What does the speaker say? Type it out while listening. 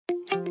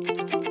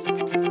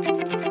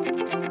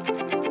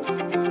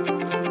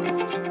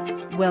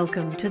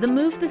Welcome to the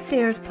Move the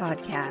Stairs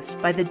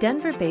podcast by the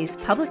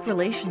Denver-based public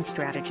relations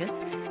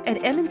strategists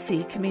at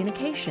M&C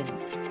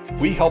Communications.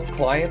 We help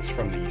clients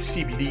from the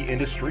CBD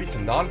industry to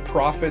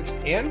nonprofits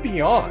and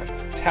beyond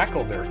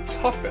tackle their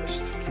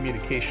toughest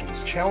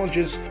communications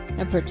challenges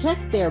and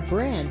protect their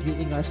brand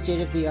using our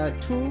state-of-the-art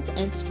tools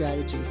and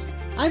strategies.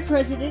 I'm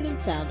President and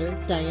Founder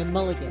Diane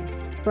Mulligan.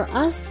 For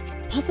us,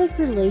 public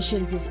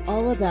relations is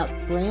all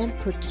about brand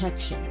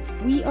protection.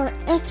 We are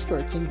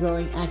experts in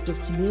growing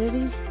active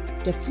communities,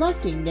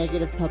 deflecting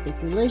negative public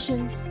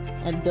relations,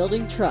 and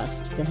building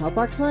trust to help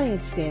our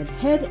clients stand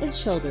head and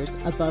shoulders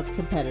above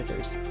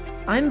competitors.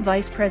 I'm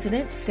Vice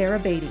President Sarah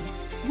Beatty.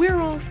 We're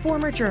all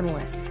former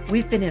journalists.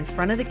 We've been in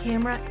front of the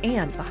camera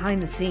and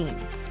behind the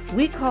scenes.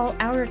 We call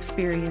our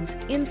experience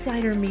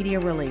insider media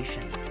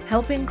relations,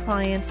 helping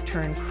clients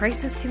turn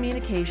crisis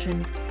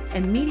communications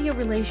and media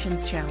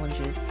relations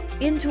challenges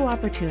into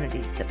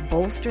opportunities that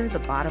bolster the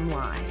bottom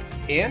line.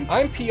 And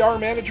I'm PR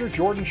Manager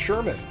Jordan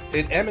Sherman.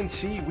 At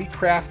M&C, we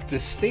craft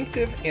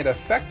distinctive and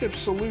effective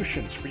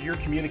solutions for your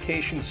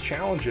communications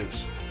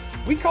challenges.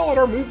 We call it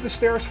our Move the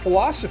Stairs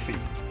philosophy.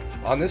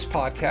 On this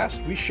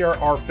podcast, we share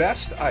our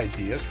best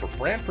ideas for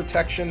brand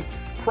protection,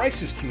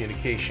 crisis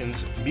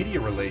communications, media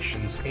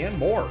relations, and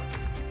more.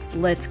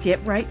 Let's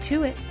get right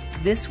to it.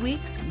 This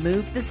week's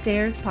Move the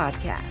Stairs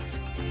podcast.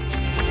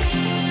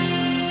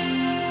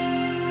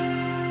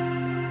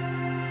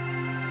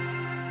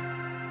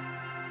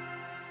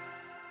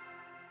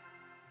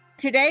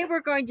 Today, we're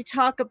going to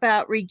talk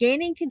about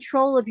regaining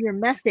control of your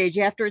message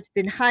after it's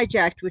been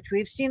hijacked, which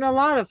we've seen a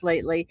lot of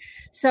lately.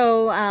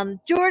 So,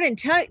 Jordan,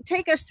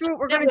 take us through what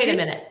we're going to do. Wait a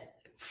minute.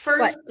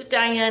 First, what?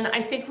 Diane,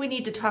 I think we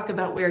need to talk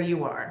about where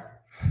you are.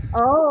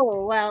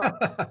 Oh, well,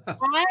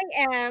 I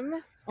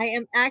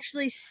am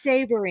actually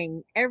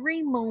savoring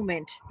every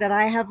moment that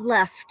I have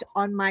left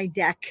on my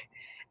deck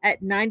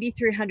at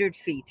 9,300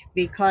 feet,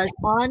 because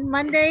on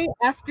Monday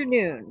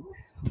afternoon,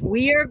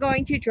 we are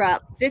going to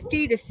drop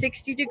 50 to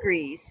 60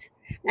 degrees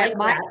at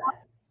my house.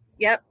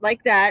 Yep,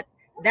 like that.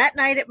 That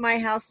night at my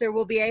house, there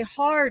will be a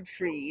hard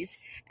freeze.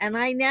 And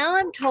I now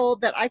am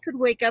told that I could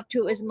wake up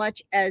to as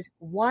much as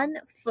 1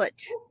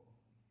 foot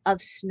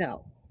of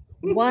snow.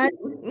 1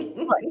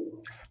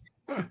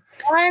 foot.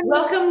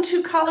 Welcome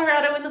to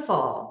Colorado in the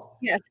fall.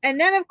 Yes. And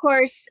then, of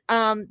course,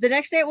 the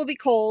next day it will be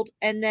cold.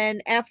 And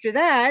then after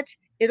that,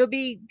 it'll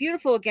be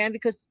beautiful again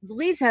because the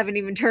leaves haven't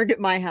even turned at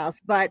my house,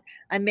 but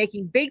I'm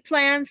making big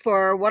plans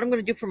for what I'm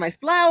going to do for my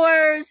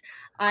flowers.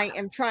 I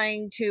am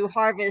trying to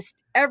harvest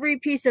every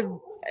piece of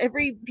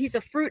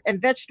fruit and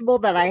vegetable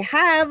that I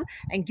have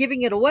and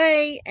giving it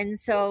away. And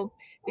so,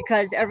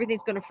 because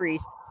everything's going to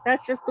freeze,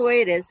 that's just the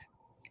way it is.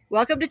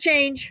 Welcome to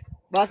change.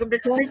 Welcome to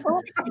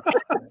 2020.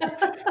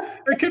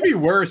 It could be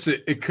worse.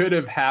 It could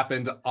have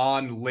happened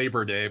on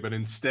Labor Day, but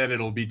instead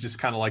it'll be just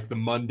kind of like the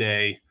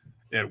Monday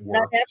at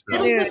work.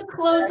 It'll just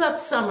close up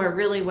summer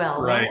really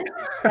well, right?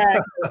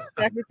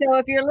 Exactly. So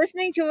if you're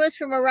listening to us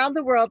from around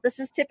the world, this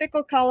is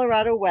typical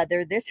Colorado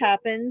weather. This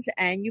happens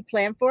and you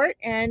plan for it.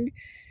 And,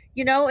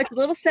 you know, it's a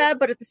little sad,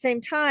 but at the same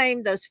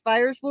time, those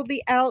fires will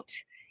be out.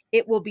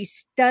 It will be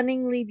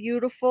stunningly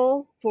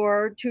beautiful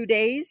for 2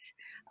 days.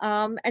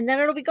 And then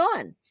it'll be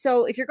gone.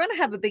 So if you're going to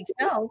have a big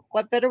snow,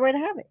 what better way to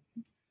have it?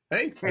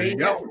 Hey, there you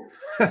go.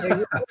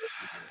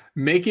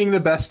 Making the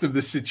best of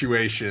the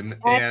situation.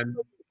 Absolutely. And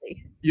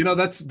you know,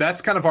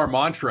 that's kind of our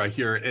mantra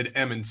here at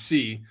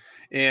M&C,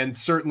 and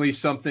certainly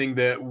something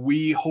that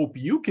we hope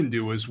you can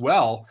do as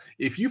well.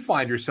 If you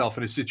find yourself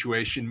in a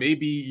situation,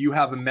 maybe you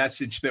have a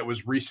message that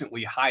was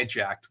recently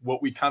hijacked.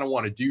 What we kind of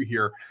want to do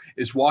here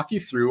is walk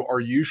you through our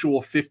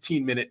usual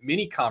 15-minute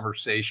mini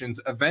conversations,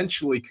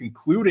 eventually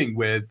concluding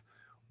with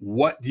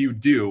what do you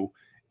do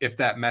if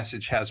that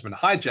message has been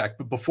hijacked.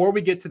 But before we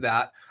get to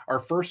that,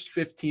 our first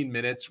 15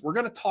 minutes, we're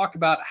going to talk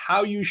about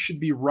how you should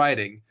be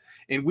writing.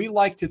 And we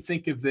like to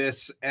think of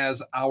this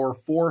as our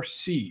 4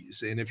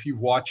 C's. And if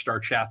you've watched our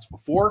chats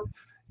before,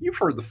 you've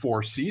heard the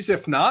 4 C's.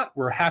 If not,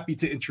 we're happy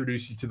to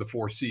introduce you to the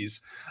 4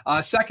 C's.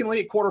 Secondly,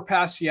 at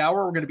 1:15,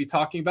 we're going to be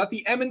talking about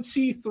the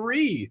M&C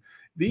 3.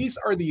 These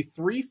are the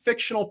 3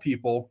 fictional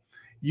people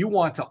you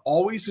want to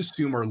always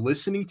assume are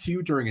listening to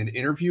you during an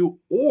interview,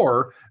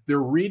 or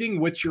they're reading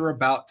what you're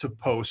about to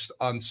post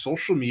on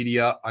social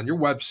media, on your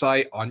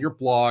website, on your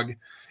blog.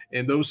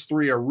 And those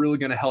 3 are really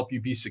going to help you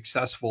be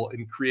successful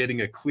in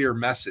creating a clear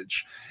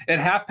message. At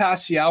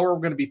 1:30, we're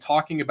going to be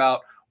talking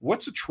about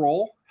what's a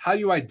troll, how do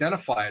you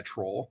identify a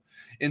troll,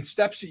 and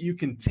steps that you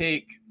can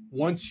take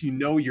once you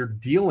know you're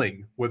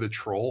dealing with a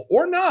troll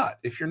or not.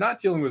 If you're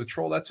not dealing with a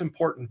troll, that's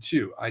important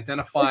too.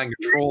 Identifying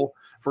a troll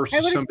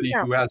versus somebody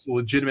who has a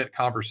legitimate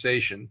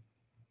conversation.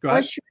 Go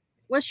ahead.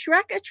 Was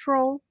Shrek a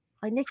troll?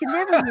 I can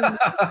never knew.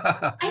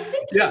 I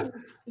think he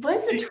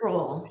was a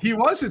troll. He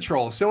was a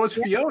troll. So was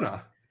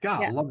Fiona.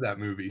 God, I love that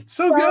movie. It's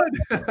so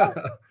good.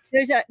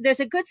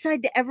 There's a good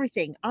side to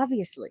everything,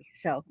 obviously.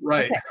 So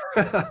right.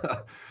 Okay.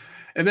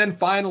 And then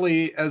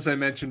finally, as I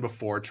mentioned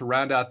before, to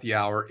round out the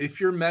hour, if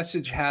your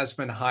message has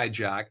been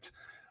hijacked,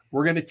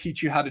 We're going to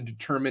teach you how to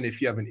determine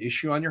if you have an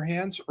issue on your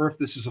hands or if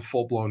this is a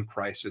full-blown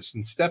crisis,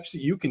 and steps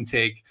that you can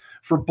take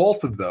for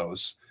both of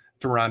those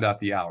to round out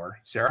the hour.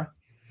 Sarah?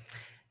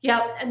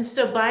 Yeah. And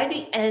so by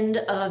the end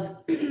of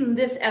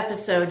this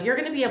episode, you're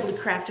going to be able to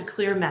craft a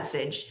clear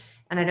message.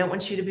 And I don't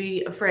want you to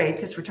be afraid,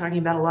 because we're talking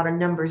about a lot of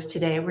numbers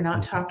today. We're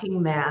not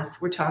talking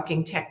math, we're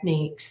talking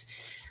techniques.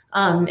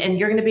 And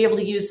you're going to be able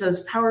to use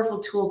those powerful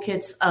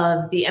toolkits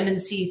of the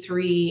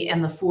MNC3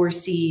 and the 4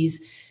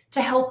 C's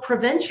to help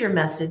prevent your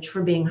message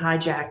from being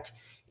hijacked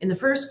in the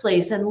first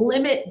place and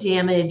limit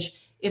damage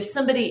if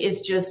somebody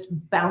is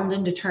just bound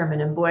and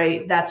determined. And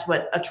boy, that's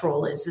what a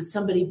troll is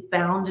somebody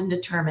bound and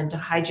determined to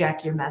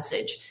hijack your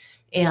message,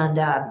 and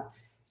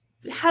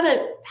how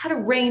to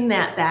rein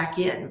that back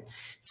in.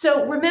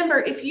 So remember,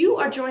 if you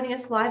are joining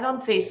us live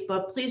on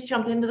Facebook, please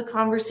jump into the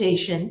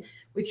conversation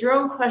with your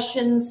own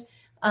questions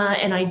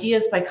and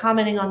ideas by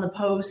commenting on the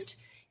post.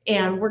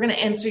 And we're going to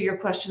answer your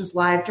questions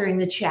live during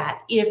the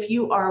chat. If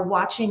you are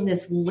watching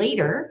this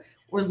later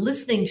or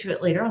listening to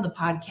it later on the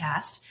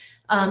podcast,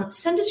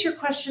 send us your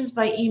questions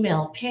by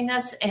email, ping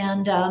us,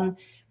 and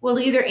we'll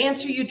either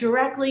answer you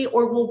directly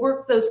or we'll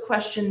work those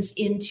questions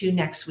into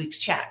next week's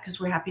chat, because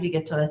we're happy to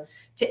get to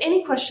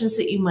any questions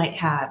that you might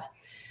have.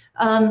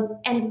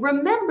 And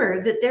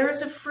remember that there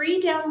is a free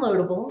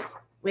downloadable.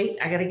 Wait,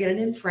 I got to get it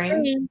in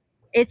frame.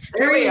 It's free.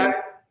 There we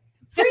are.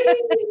 Free.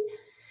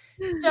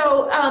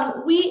 So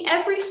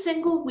every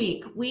single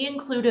week, we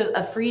include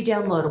a free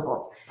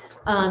downloadable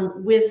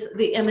with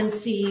the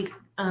MNC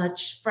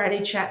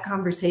Friday chat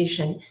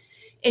conversation.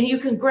 And you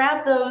can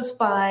grab those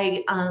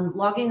by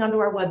logging onto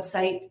our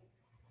website.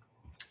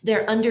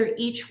 They're under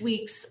each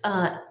week's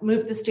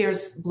Move the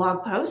Stairs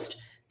blog post.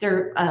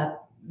 They're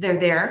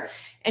there,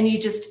 and you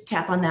just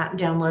tap on that and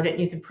download it,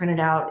 and you can print it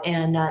out.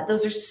 And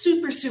those are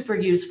super, super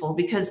useful,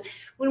 because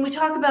when we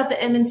talk about the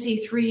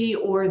MNC3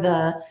 or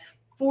the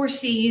 4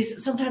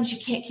 C's, sometimes you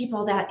can't keep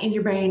all that in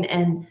your brain.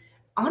 And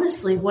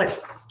honestly,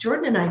 what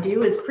Jordan and I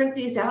do is print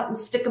these out and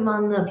stick them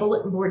on the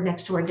bulletin board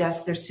next to our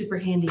desk. They're super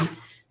handy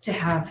to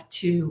have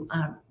to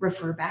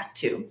refer back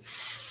to.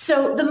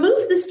 So the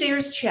Move the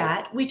Stairs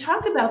chat, we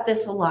talk about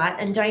this a lot.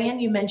 And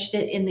Diane, you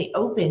mentioned it in the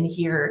open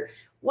here.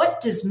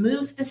 What does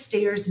Move the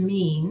Stairs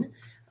mean?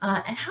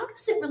 And how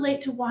does it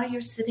relate to why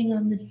you're sitting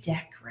on the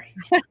deck right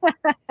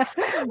now?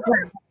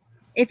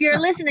 If you're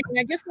listening,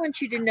 I just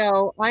want you to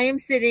know I am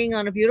sitting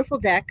on a beautiful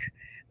deck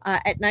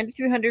at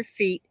 9,300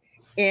 feet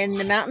in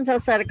the mountains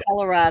outside of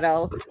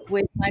Colorado,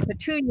 with my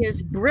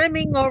petunias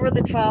brimming over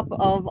the top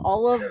of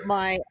all of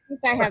my, I think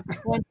I have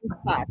 20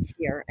 pots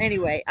here.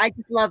 Anyway, I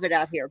just love it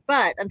out here.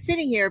 But I'm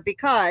sitting here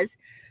because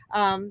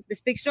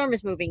this big storm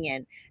is moving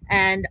in,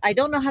 and I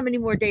don't know how many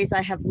more days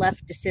I have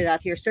left to sit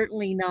out here.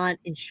 Certainly not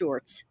in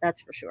shorts,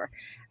 that's for sure.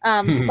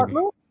 But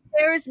Move the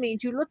Stairs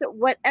means you look at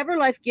whatever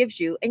life gives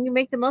you and you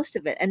make the most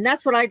of it. And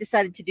that's what I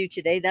decided to do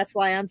today. That's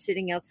why I'm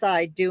sitting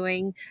outside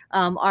doing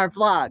our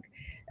vlog.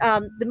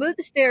 The Move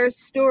the Stairs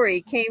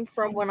story came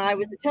from when I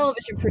was a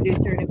television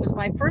producer, and it was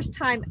my first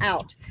time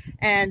out.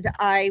 And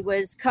I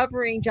was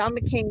covering John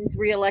McCain's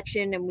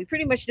re-election, and we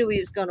pretty much knew he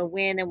was going to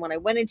win. And when I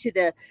went into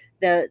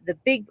the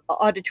big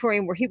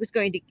auditorium where he was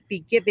going to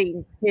be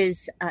giving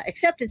his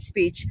acceptance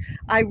speech,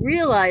 I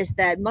realized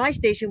that my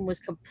station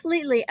was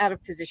completely out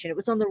of position. It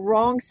was on the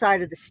wrong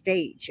side of the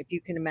stage, if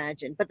you can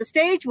imagine. But the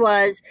stage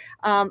was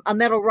a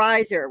metal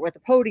riser with a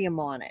podium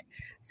on it.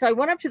 So I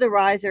went up to the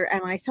riser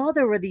and I saw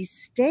there were these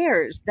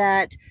stairs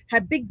that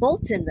had big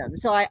bolts in them.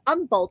 So I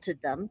unbolted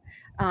them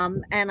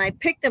and I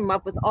picked them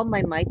up with all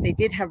my might. They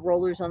did have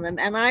rollers on them,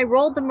 and I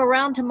rolled them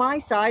around to my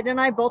side and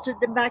I bolted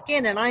them back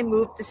in, and I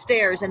moved the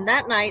stairs. And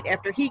that night,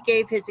 after he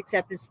gave his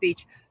acceptance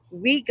speech,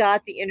 we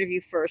got the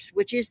interview first,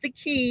 which is the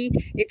key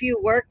if you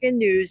work in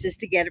news, is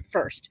to get it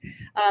first.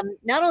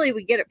 Not only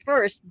we get it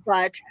first,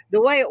 but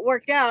the way it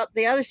worked out,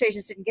 the other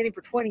stations didn't get him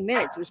for 20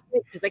 minutes. It was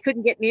great because they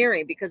couldn't get near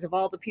him because of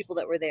all the people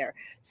that were there.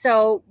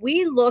 So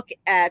we look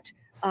at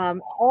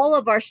all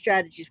of our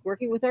strategies,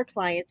 working with our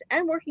clients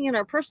and working in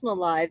our personal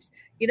lives.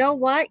 You know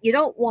what? You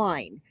don't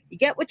whine. You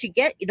get what you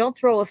get. You don't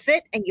throw a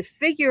fit, and you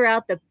figure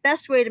out the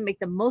best way to make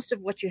the most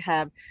of what you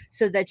have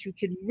so that you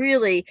can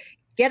really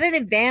get an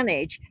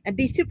advantage and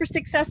be super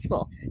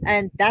successful.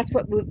 And that's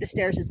what Move the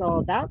Stairs is all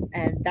about.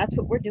 And that's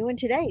what we're doing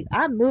today.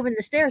 I'm moving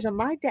the stairs on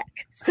my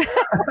deck.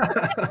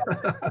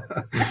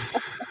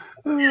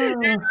 And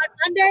on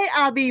Monday,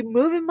 I'll be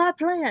moving my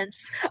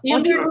plants.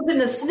 You'll be moving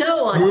the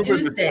snow on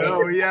Tuesday. The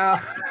snow,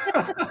 yeah.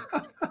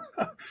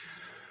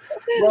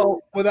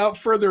 Well, without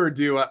further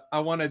ado, I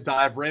want to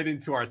dive right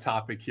into our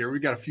topic here.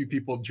 We've got a few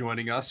people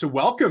joining us. So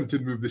welcome to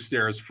Move the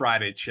Stairs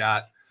Friday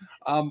chat.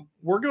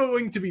 We're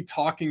going to be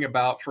talking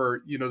about,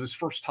 for this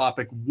first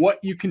topic, what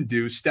you can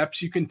do,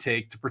 steps you can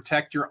take to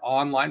protect your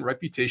online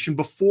reputation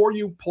before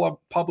you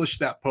publish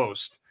that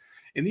post.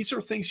 And these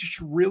are things you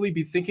should really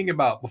be thinking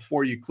about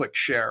before you click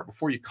share,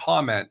 before you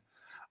comment,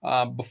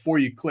 before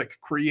you click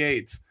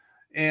create.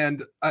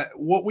 And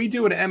what we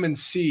do at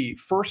MNC,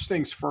 first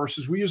things first,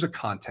 is we use a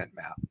content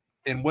map.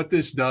 And what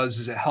this does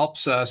is it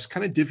helps us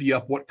kind of divvy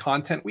up what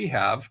content we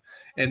have.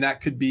 And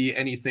that could be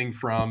anything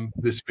from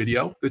this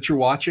video that you're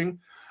watching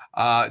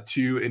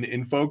to an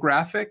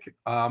infographic.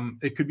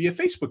 It could be a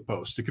Facebook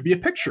post. It could be a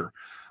picture.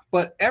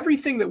 But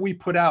everything that we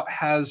put out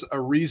has a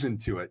reason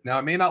to it. Now,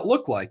 it may not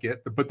look like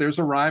it, but there's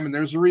a rhyme and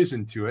there's a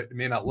reason to it. It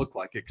may not look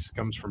like it because it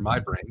comes from my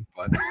brain,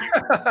 but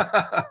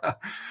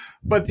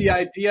but the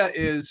idea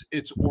is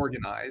it's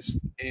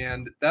organized.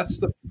 And that's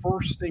the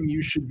first thing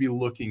you should be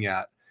looking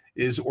at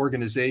is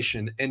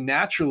organization. And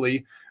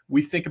naturally,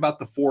 we think about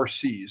the 4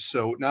 C's.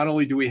 So not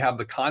only do we have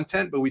the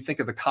content, but we think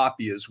of the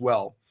copy as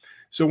well.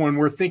 So when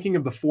we're thinking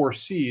of the 4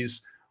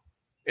 C's,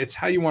 it's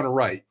how you want to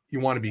write. You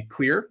want to be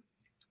clear.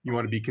 You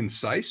want to be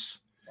concise.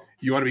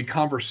 You want to be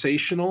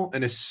conversational.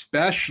 And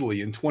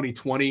especially in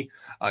 2020,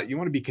 you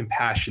want to be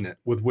compassionate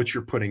with what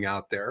you're putting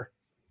out there.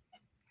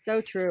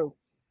 So true.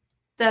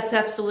 That's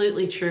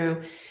absolutely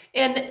true.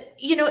 And,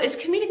 you know, as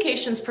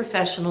communications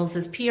professionals,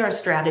 as PR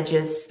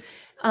strategists,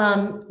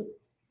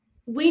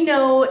 we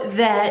know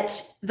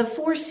that the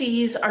 4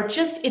 C's are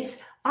just,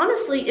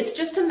 honestly, it's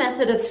just a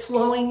method of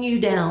slowing you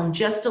down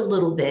just a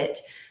little bit.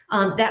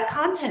 That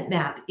content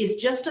map is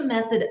just a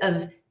method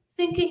of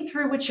thinking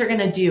through what you're going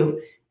to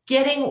do,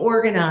 getting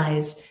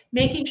organized,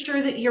 making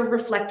sure that you're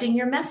reflecting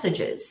your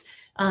messages,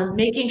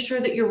 making sure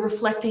that you're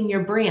reflecting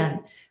your brand,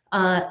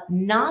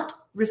 not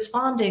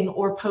responding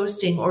or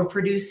posting or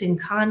producing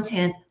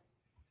content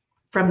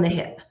from the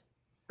hip,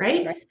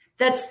 right?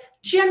 That's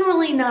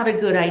generally not a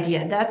good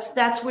idea.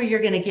 That's where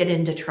you're going to get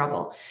into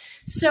trouble.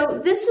 So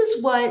this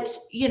is what,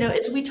 you know,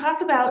 as we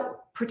talk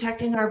about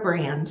protecting our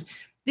brand,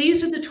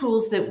 these are the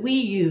tools that we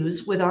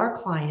use with our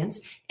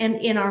clients and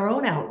in our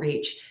own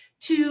outreach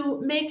to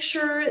make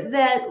sure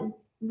that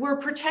we're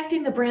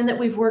protecting the brand that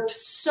we've worked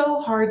so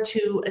hard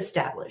to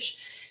establish.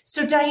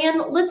 So Diane,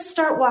 let's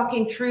start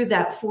walking through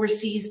that 4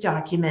 C's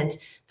document.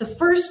 The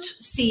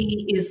first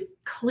C is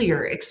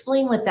clear.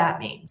 Explain what that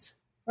means.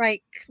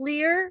 Right.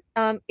 Clear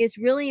is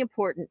really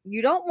important.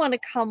 You don't want to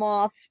come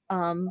off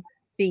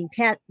being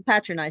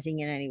patronizing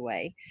in any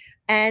way.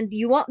 And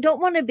you don't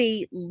want to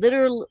be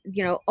literal,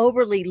 you know,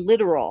 overly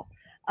literal.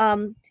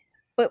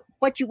 But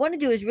what you want to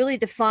do is really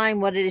define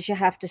what it is you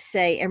have to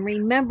say. And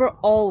remember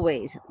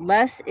always,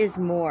 less is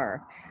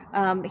more.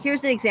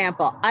 Here's an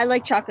example. I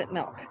like chocolate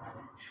milk.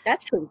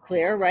 That's pretty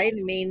clear, right?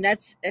 I mean,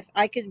 that's, if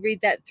I could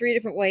read that 3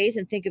 different ways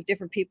and think of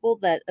different people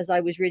that as I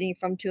was reading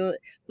from to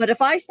it. But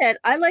if I said,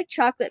 I like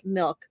chocolate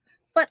milk,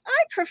 but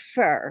I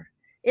prefer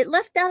it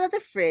left out of the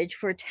fridge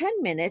for 10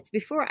 minutes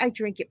before I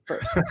drink it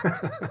first.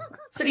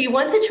 So do you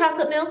want the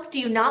chocolate milk? Do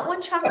you not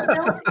want chocolate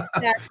milk?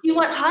 Do you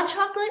want hot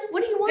chocolate?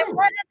 What do you want?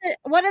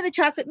 What are the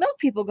chocolate milk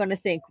people going to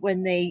think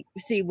when they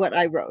see what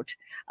I wrote?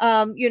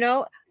 You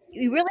know,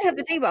 you really have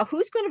to think about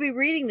who's going to be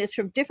reading this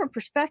from different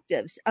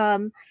perspectives.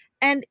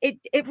 And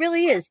it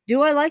really is,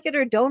 do I like it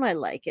or don't I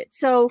like it?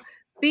 So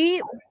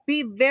be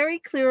very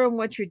clear on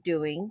what you're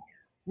doing.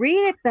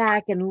 Read it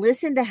back and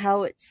listen to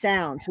how it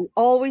sounds. We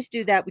always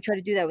do that. We try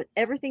to do that with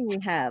everything we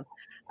have.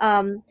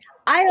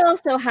 I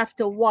also have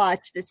to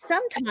watch that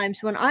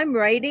sometimes when I'm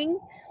writing,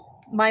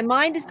 my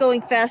mind is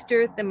going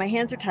faster than my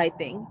hands are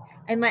typing,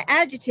 and my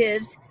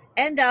adjectives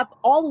end up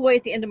all the way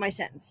at the end of my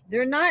sentence.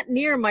 They're not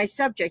near my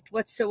subject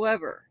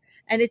whatsoever.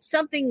 And it's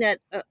something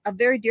that a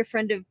very dear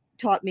friend of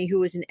taught me,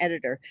 who is an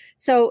editor.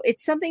 So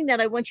it's something that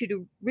I want you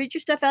to read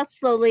your stuff out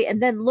slowly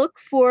and then look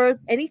for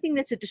anything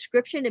that's a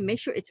description and make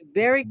sure it's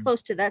very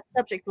close to that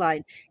subject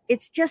line.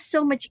 It's just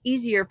so much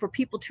easier for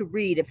people to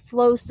read. It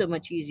flows so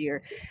much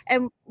easier.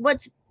 And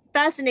what's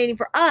fascinating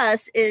for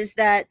us is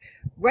that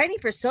writing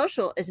for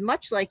social is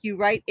much like you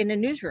write in a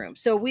newsroom.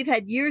 So we've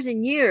had years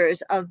and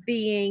years of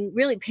being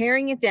really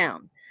paring it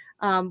down,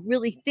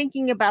 really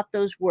thinking about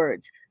those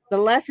words. The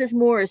less is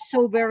more is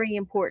so very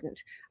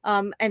important.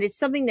 And it's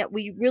something that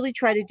we really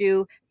try to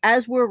do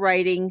as we're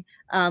writing,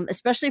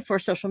 especially for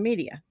social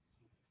media.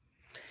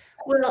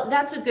 Well,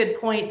 that's a good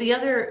point. The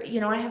other,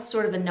 you know, I have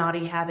sort of a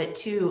naughty habit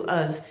too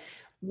of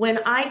when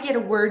I get a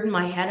word in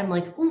my head, I'm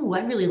like, ooh, I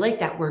really like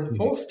that word,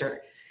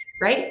 bolster,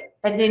 right?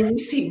 And then you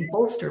see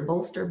bolster,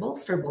 bolster,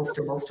 bolster,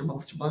 bolster, bolster,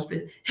 bolster, bolster.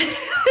 And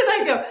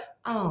I go,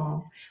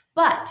 oh,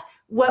 but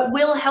what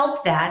will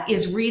help that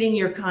is reading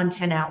your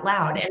content out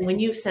loud. And when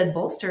you've said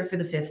bolster for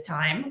the 5th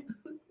time,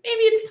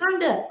 maybe it's time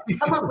to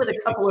come up with a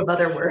couple of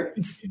other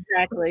words.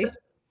 Exactly.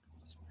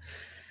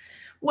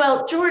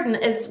 Well, Jordan,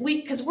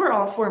 because we're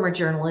all former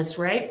journalists,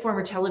 right?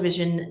 Former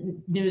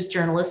television news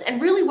journalists.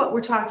 And really what we're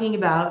talking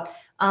about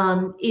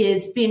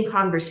is being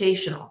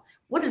conversational.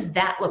 What does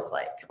that look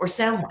like or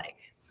sound like?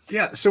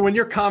 Yeah. So when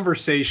you're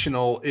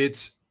conversational,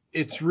 it's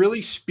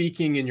really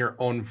speaking in your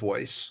own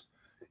voice.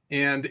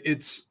 And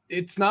it's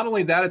not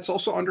only that, it's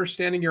also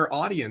understanding your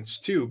audience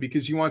too,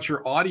 because you want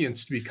your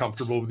audience to be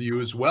comfortable with you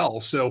as well.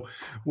 So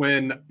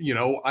when, you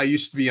know, I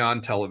used to be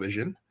on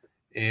television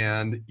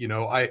and, you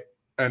know,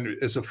 and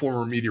as a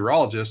former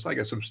meteorologist, I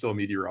guess I'm still a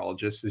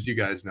meteorologist, as you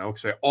guys know,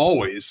 because I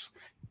always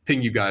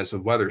ping you guys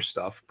with weather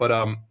stuff. But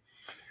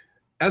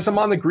as I'm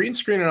on the green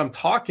screen and I'm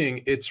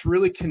talking, it's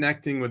really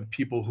connecting with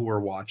people who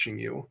are watching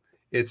you.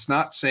 It's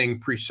not saying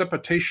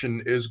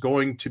precipitation is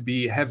going to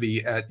be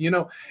heavy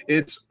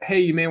it's, hey,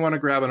 you may want to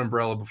grab an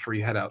umbrella before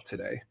you head out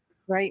today.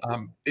 Right.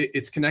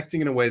 It's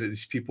connecting in a way that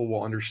these people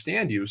will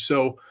understand you.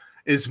 So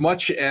as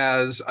much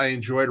as I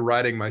enjoyed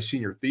writing my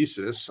senior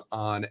thesis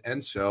on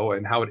ENSO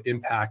and how it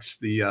impacts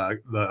the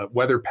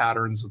weather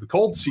patterns of the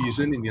cold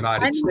season in the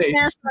United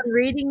States. I'm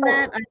reading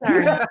that. I'm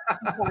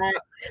sorry.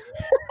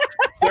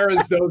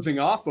 Sarah's dozing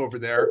off over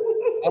there.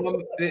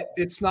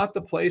 It's not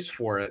the place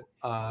for it.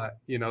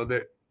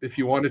 That if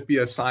you want to be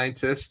a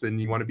scientist and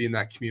you want to be in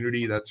that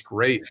community, that's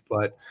great.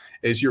 But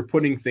as you're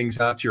putting things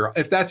out to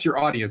if that's your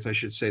audience, I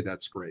should say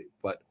that's great.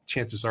 But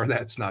chances are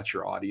that's not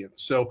your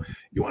audience. So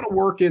you want to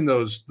work in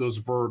those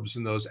verbs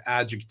and those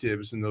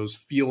adjectives and those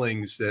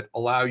feelings that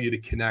allow you to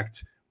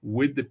connect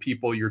with the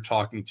people you're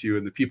talking to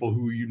and the people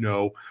who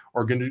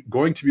are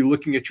going to be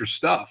looking at your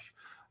stuff.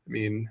 I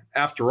mean,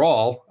 after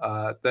all,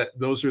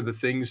 those are the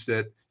things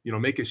that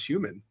make us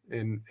human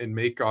and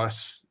make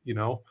us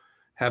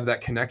have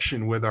that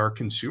connection with our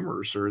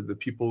consumers or the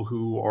people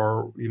who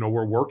are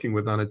we're working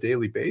with on a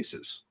daily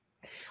basis.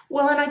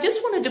 Well, and I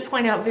just wanted to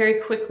point out very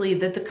quickly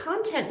that the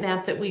content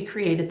map that we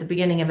create at the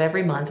beginning of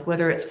every month,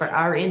 whether it's for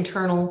our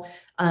internal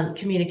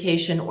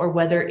communication or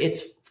whether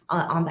it's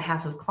on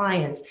behalf of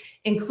clients,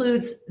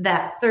 includes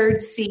that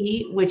third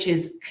C, which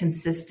is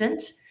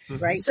consistent.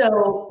 Right.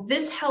 So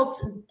this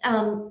helps.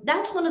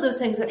 That's one of those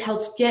things that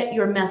helps get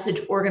your message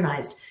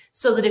organized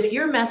so that if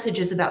your message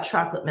is about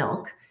chocolate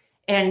milk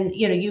and,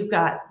 you've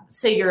got,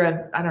 say you're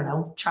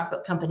a,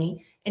 chocolate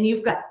company and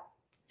you've got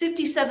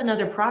 57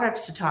 other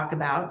products to talk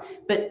about,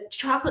 but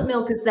chocolate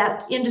milk is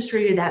that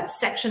industry or that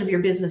section of your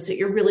business that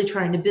you're really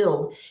trying to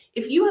build.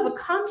 If you have a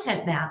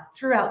content map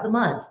throughout the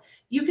month,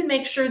 you can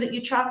make sure that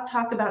you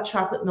talk about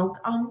chocolate milk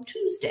on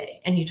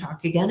Tuesday and you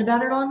talk again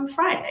about it on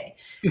Friday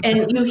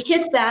and you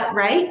hit that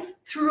right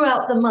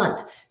throughout the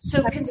month.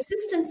 So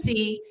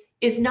consistency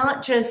is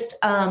not just,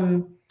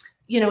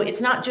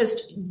 it's not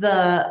just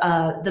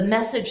the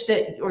message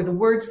or the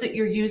words that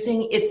you're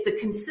using, it's the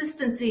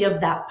consistency of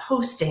that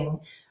posting.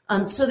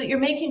 So that you're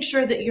making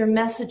sure that your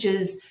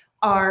messages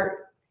are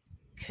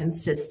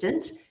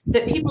consistent,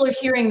 that people are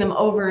hearing them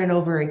over and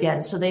over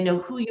again so they know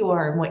who you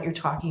are and what you're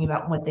talking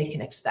about and what they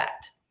can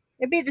expect.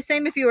 It'd be the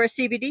same if you were a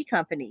CBD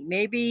company.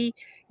 Maybe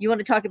you want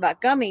to talk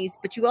about gummies,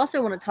 but you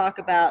also want to talk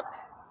about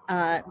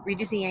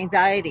reducing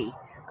anxiety,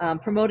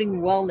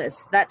 promoting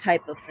wellness, that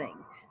type of thing.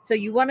 So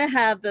you want to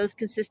have those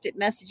consistent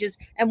messages.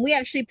 And we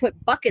actually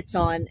put buckets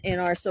on in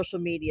our social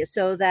media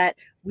so that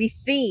we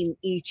theme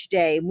each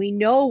day. We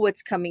know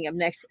what's coming up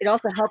next. It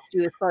also helps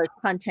you as far as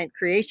content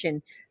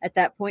creation at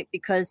that point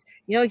because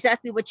you know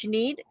exactly what you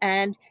need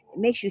and it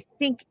makes you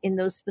think in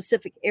those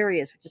specific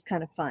areas, which is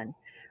kind of fun.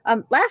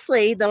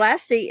 Lastly, the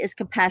last C is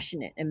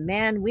compassionate. And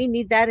man, we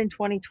need that in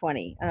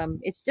 2020.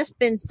 It's just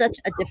been such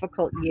a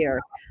difficult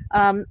year.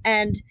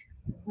 And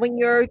when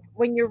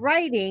you're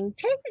writing,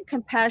 take a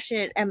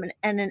compassionate and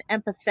an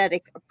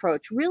empathetic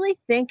approach. Really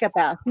think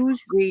about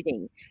who's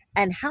reading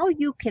and how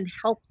you can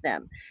help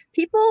them.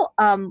 People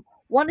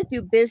want to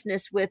do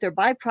business with or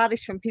buy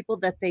products from people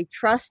that they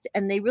trust,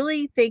 and they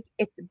really think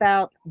it's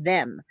about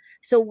them.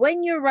 So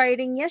when you're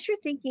writing, yes, you're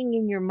thinking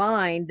in your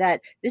mind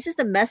that this is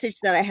the message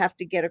that I have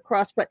to get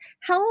across, but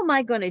how am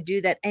I going to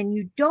do that? And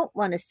you don't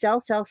want to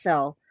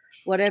sell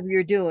whatever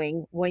you're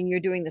doing when you're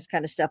doing this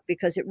kind of stuff,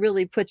 because it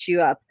really puts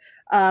you up.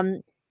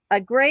 A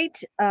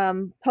great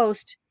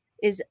post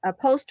is a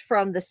post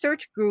from the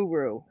Search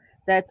Guru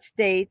that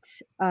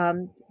states,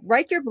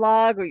 write your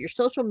blog or your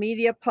social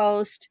media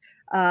post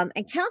and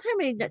count how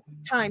many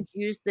times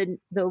you use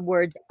the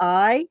words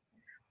I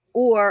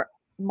or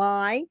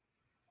my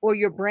or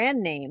your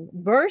brand name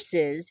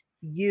versus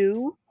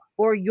you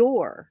or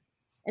your.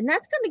 And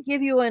that's going to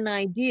give you an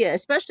idea,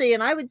 especially,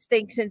 and I would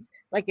think since,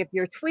 like, if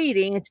you're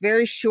tweeting, it's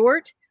very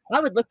short, I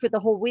would look for the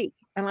whole week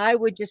and I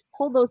would just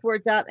pull those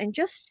words out and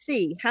just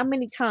see how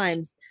many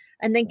times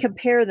and then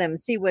compare them,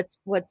 see what's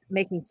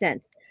making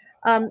sense.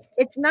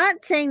 It's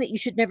not saying that you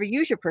should never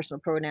use your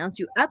personal pronouns.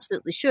 You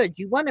absolutely should.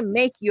 You want to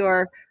make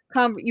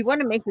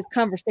this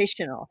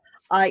conversational.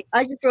 I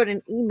just wrote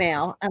an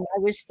email and I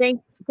was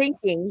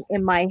thinking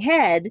in my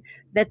head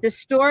that the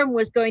storm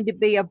was going to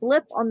be a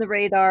blip on the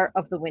radar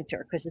of the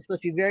winter because it's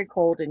supposed to be very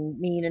cold and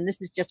mean, and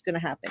this is just going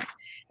to happen.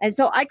 And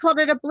so I called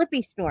it a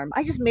blippy storm.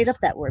 I just made up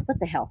that word.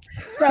 What the hell?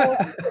 So,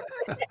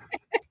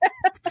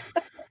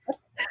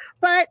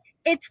 but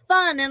it's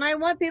fun, and I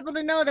want people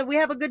to know that we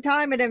have a good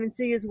time at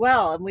M&C as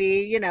well. And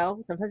we,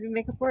 sometimes we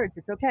make up words.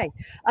 It's okay.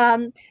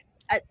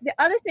 The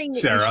other thing that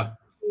Sarah.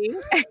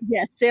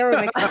 Yes,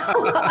 Sarah makes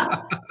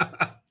I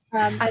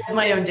have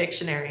my own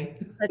dictionary.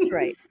 That's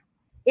right.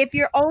 If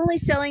you're only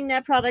selling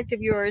that product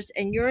of yours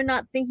and you're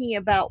not thinking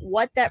about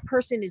what that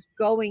person is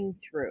going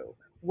through,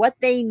 what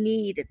they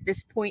need at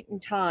this point in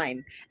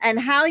time, and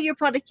how your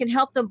product can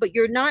help them, but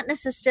you're not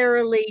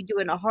necessarily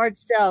doing a hard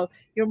sell,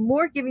 you're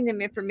more giving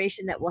them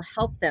information that will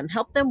help them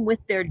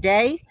with their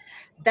day,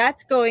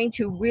 that's going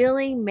to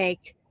really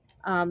make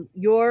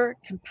your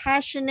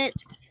compassionate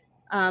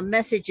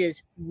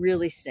messages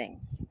really sing.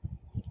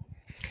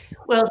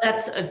 Well,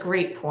 that's a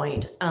great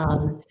point.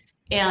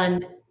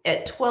 And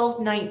at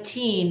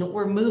 12:19,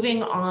 we're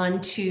moving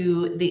on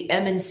to the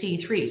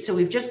MNC3. So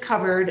we've just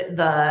covered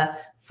the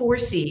 4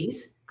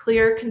 C's: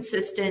 clear,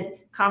 consistent,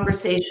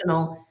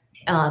 conversational,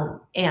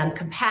 and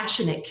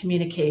compassionate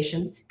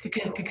communication.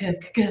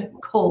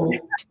 Cold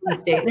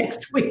Tuesday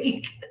next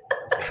week.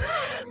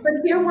 But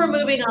here we're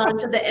moving on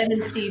to the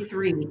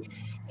MNC3.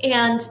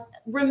 And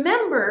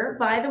remember,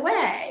 by the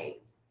way,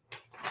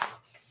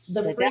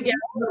 the free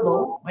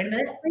downloadable. Wait a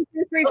minute.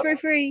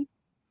 Free.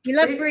 We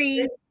love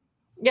free.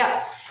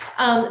 Yeah.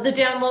 The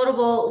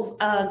downloadable,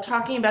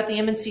 talking about the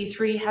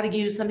MNC3, how to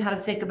use them, how to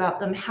think about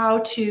them, how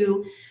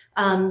to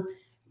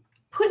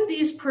put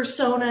these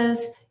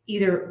personas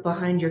either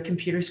behind your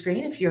computer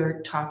screen if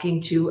you're talking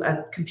to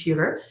a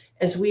computer,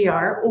 as we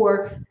are,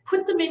 or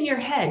put them in your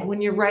head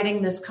when you're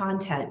writing this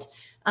content.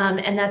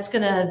 And that's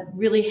going to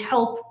really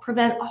help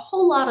prevent a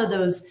whole lot of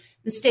those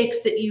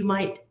mistakes that you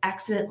might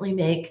accidentally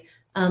make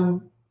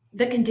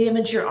that can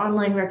damage your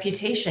online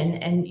reputation,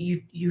 and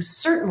you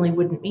certainly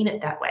wouldn't mean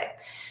it that way.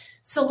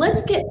 So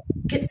let's get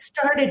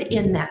started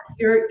in that.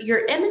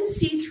 Your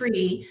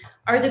MNC3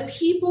 are the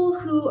people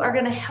who are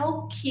going to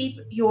help keep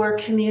your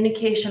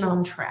communication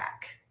on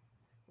track,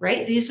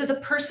 right? These are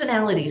the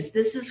personalities.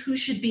 This is who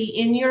should be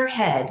in your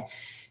head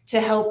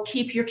to help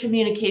keep your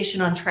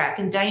communication on track.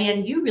 And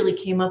Diane, you really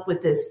came up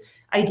with this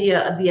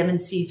idea of the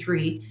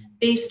MNC3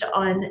 based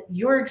on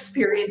your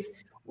experience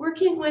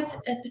working with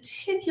a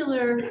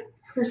particular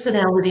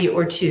personality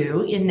or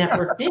two in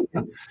network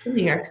news in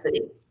New York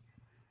City.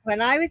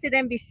 When I was at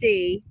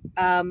NBC,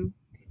 it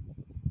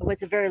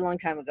was a very long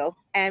time ago,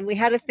 and we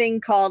had a thing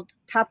called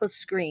top of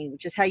screen,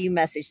 which is how you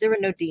message. There were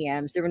no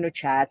DMs, there were no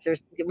chats.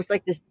 It was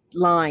like this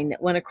line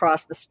that went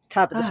across the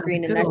top of the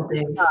screen, and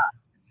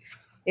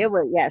it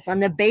was, yes, on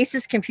the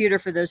Basis computer,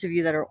 for those of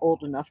you that are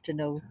old enough to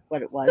know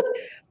what it was.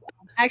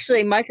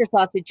 Actually,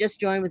 Microsoft had just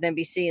joined with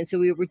NBC, and so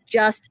we were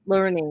just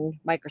learning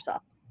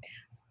Microsoft.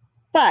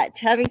 But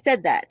having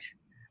said that,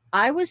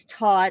 I was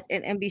taught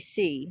at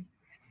NBC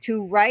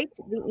to write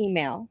the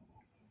email,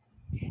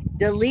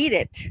 delete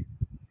it,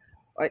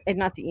 or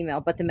not the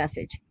email, but the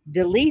message,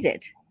 delete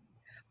it,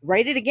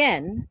 write it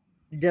again,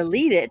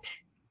 delete it,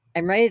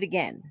 and write it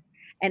again.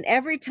 And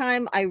every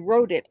time I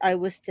wrote it, I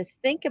was to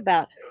think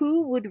about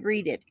who would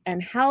read it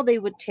and how they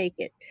would take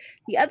it.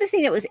 The other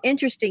thing that was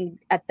interesting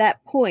at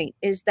that point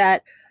is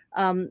that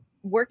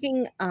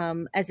working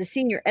as a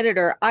senior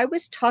editor, I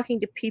was talking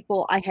to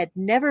people I had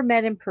never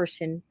met in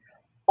person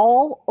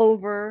all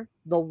over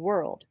the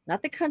world,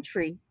 not the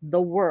country,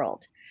 the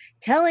world,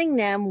 telling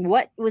them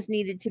what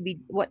needed to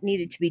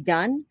be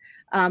done,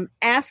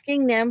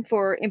 asking them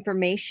for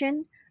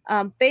information,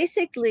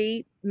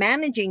 basically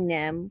managing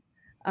them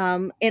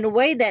in a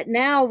way that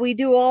now we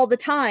do all the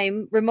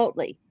time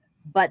remotely.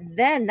 But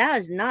then that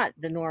is not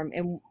the norm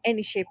in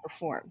any shape or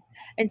form.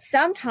 And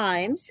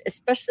sometimes,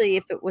 especially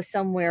if it was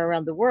somewhere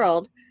around the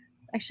world,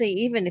 actually,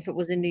 even if it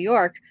was in New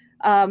York,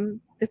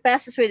 the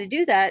fastest way to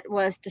do that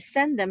was to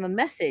send them a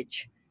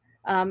message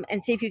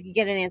and see if you could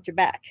get an answer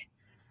back.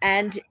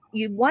 And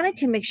you wanted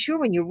to make sure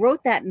when you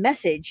wrote that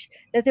message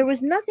that there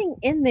was nothing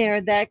in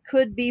there that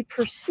could be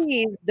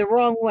perceived the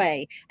wrong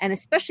way. And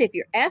especially if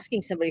you're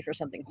asking somebody for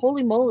something,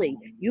 holy moly,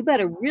 you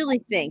better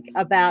really think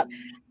about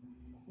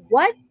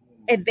what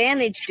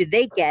advantage do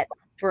they get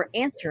for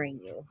answering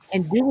you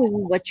and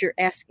doing what you're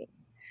asking.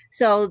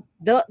 So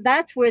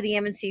that's where the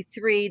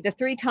MNC3, the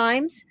 3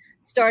 times,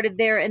 started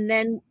there. And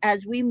then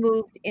as we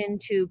moved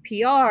into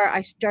PR,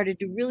 I started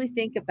to really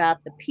think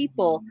about the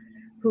people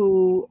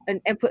who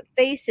and put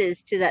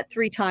faces to that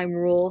 3-time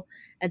rule.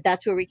 And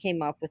that's where we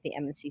came up with the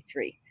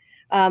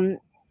MNC3.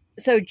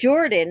 So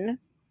Jordan,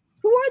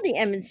 who are the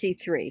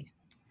MNC3?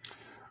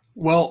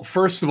 Well,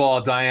 first of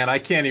all, Diane, I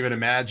can't even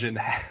imagine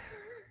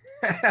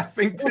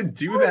having to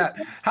do that.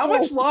 How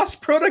much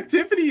lost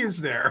productivity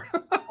is there?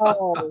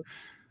 Oh,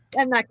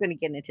 I'm not going to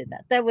get into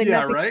that. That would yeah,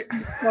 not be right.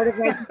 part of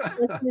my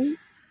discussion.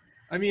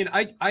 I mean,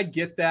 I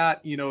get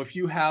that. You know, if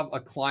you have a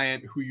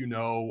client who you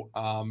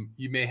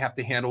may have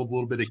to handle a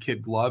little bit of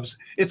kid gloves.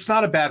 It's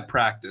not a bad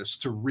practice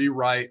to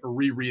rewrite or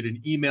reread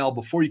an email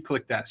before you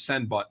click that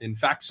send button. In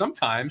fact,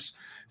 sometimes,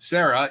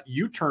 Sarah,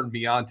 you turned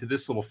me on to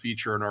this little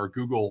feature in our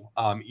Google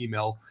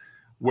email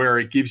where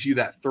it gives you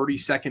that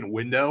 30-second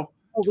window.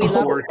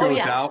 Before it goes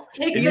out,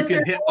 and you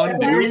can hit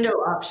undo window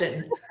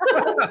option.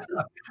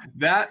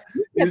 That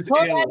is a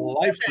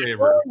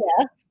lifesaver.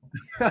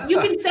 You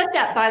can set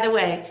that, by the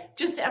way,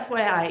 just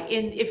FYI,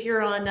 if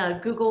you're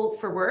on Google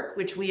for Work,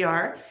 which we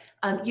are,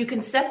 you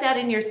can set that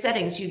in your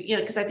settings. You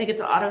know, because I think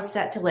it's auto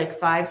set to like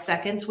 5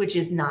 seconds, which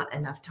is not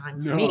enough time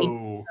for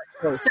me.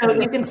 So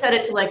you can set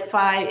it to like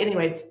 5.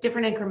 Anyway, it's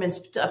different increments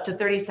to up to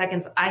 30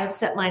 seconds. I have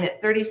set mine at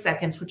 30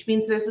 seconds, which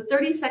means there's a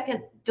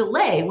 30-second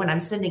delay when I'm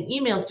sending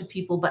emails to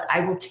people, but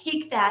I will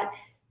take that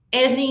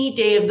any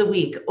day of the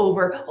week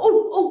over,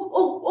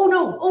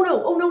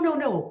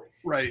 no.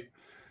 Right.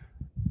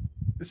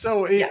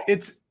 So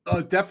it's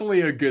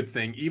definitely a good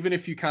thing. Even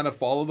if you kind of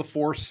follow the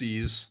 4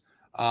 C's,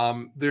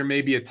 there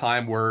may be a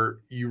time where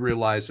you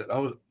realize that,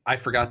 oh, I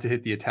forgot to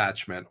hit the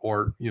attachment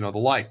or, the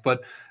like.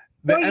 But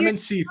the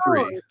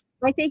MNC3.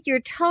 I think your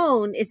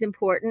tone is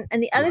important.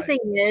 And the other thing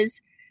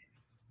is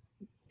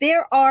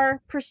there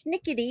are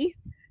persnickety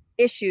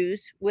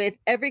issues with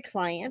every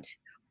client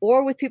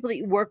or with people that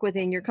you work with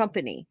in your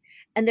company.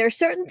 And there are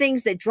certain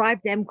things that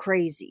drive them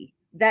crazy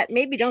that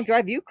maybe don't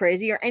drive you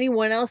crazy or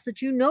anyone else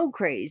that you know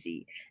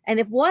crazy. And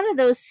if one of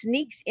those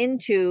sneaks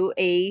into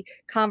a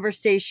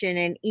conversation,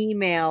 an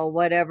email,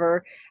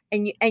 whatever,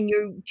 and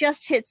you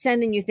just hit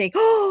send and you think,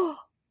 oh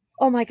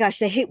my gosh,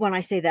 they hate when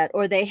I say that,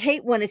 or they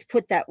hate when it's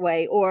put that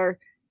way, or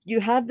you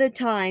have the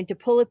time to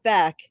pull it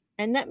back.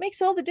 And that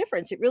makes all the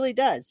difference. It really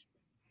does.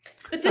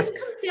 But this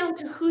comes down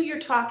to who you're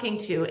talking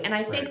to. And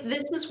I think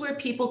this is where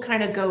people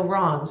kind of go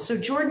wrong. So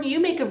Jordan, you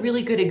make a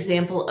really good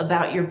example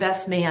about your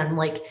best man.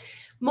 Like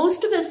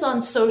most of us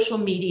on social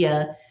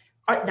media,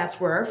 that's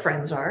where our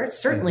friends are,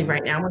 certainly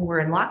right now when we're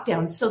in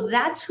lockdown. So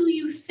that's who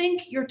you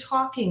think you're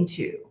talking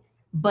to,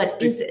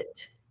 but is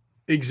it?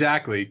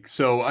 Exactly.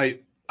 So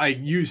I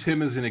use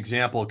him as an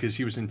example because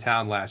he was in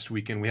town last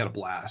weekend. We had a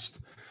blast,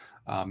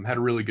 had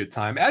a really good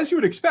time, as you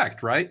would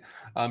expect, right?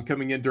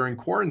 Coming in during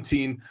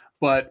quarantine.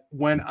 But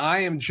when I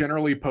am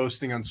generally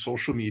posting on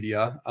social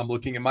media, I'm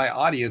looking at my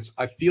audience,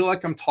 I feel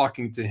like I'm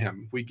talking to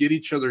him. We get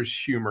each other's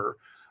humor.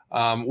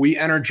 We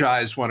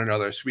energize one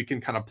another so we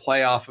can kind of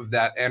play off of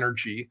that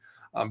energy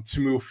to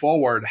move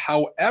forward.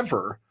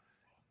 However,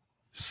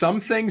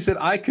 some things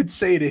that I could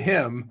say to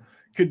him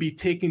could be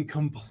taken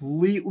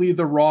completely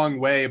the wrong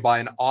way by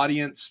an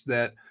audience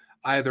that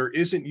either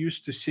isn't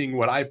used to seeing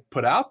what I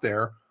put out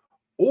there,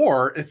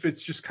 or if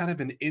it's just kind of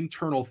an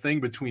internal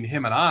thing between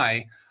him and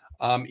I,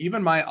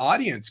 even my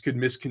audience could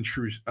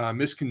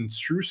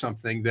misconstrue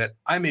something that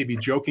I may be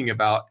joking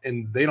about,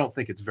 and they don't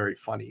think it's very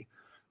funny.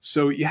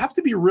 So you have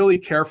to be really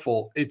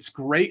careful. It's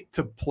great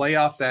to play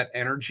off that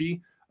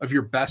energy of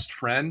your best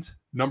friend.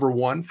 Number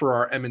one for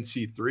our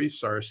MNC3.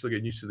 Sorry, still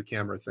getting used to the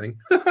camera thing.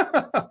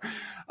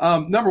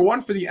 Number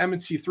one for the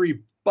MNC3,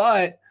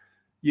 but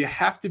you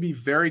have to be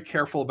very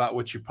careful about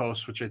what you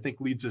post, which I think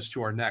leads us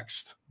to our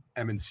next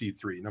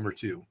MNC3, number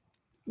 2.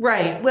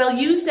 Right. Well,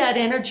 use that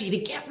energy to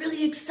get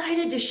really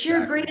excited to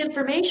share great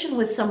information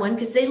with someone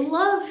because they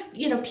love,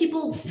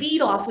 people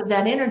feed off of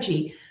that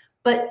energy,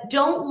 but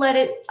don't let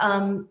it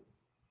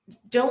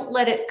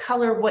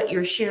color what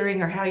you're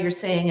sharing or how you're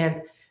saying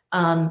it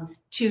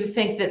to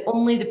think that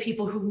only the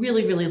people who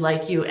really, really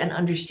like you and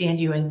understand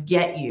you and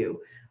get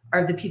you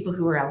are the people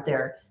who are out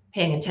there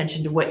paying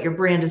attention to what your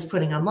brand is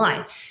putting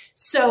online.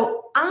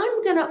 So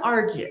I'm going to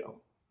argue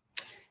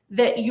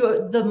that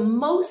you're the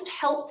most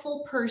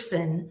helpful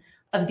person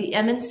of the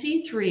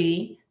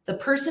MNC3, the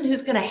person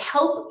who's going to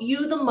help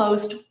you the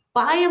most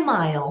by a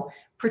mile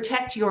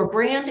protect your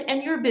brand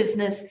and your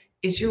business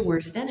is your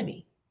worst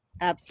enemy.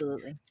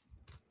 Absolutely.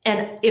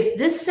 And if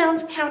this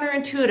sounds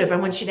counterintuitive, I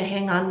want you to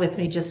hang on with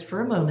me just for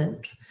a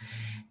moment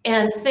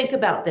and think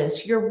about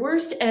this. Your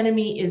worst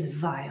enemy is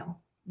vile,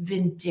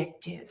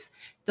 vindictive.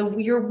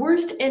 Your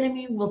worst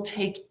enemy will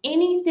take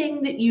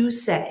anything that you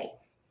say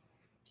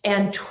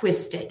and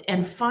twist it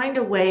and find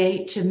a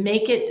way to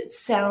make it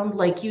sound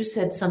like you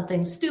said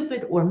something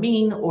stupid or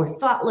mean or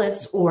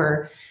thoughtless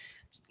or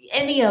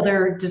any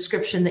other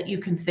description that you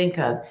can think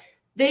of.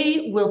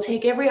 They will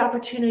take every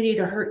opportunity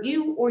to hurt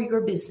you or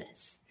your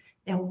business.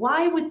 Now,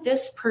 why would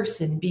this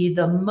person be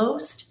the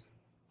most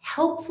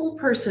helpful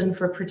person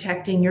for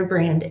protecting your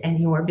brand and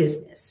your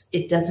business?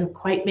 It doesn't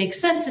quite make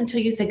sense until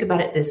you think about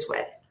it this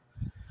way.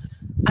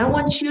 I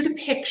want you to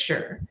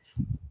picture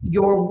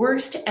your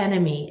worst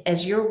enemy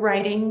as you're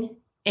writing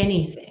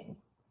anything,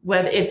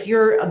 whether if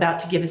you're about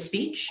to give a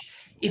speech,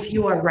 if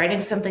you are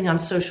writing something on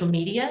social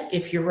media,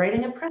 if you're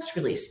writing a press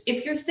release,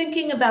 if you're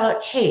thinking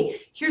about, hey,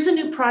 here's a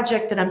new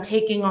project that I'm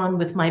taking on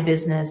with my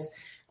business.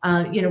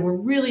 We're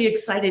really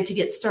excited to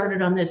get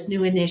started on this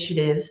new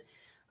initiative.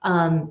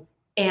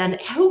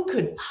 And who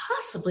could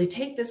possibly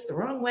take this the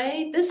wrong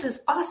way? This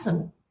is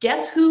awesome.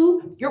 Guess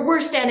who? Your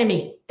worst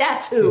enemy.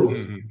 That's who.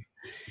 Mm-hmm.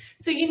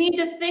 So you need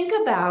to think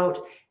about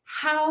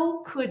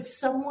how could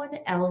someone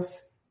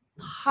else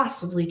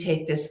possibly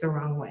take this the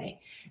wrong way?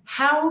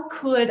 How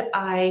could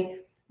I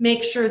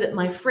make sure that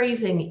my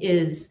phrasing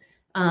is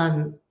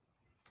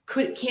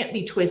can't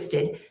be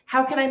twisted?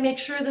 How can I make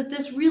sure that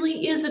this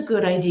really is a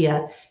good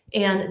idea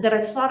and that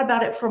I've thought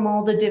about it from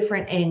all the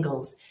different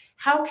angles?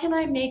 How can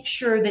I make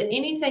sure that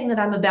anything that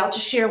I'm about to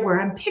share where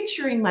I'm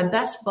picturing my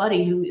best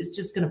buddy who is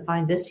just going to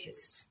find this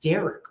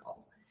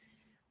hysterical,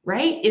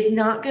 right, is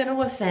not going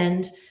to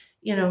offend,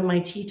 my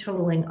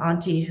teetotaling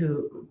auntie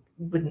who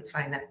wouldn't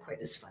find that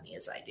quite as funny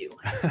as I do,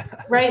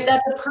 right?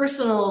 That's a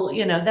personal,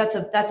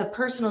 that's a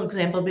personal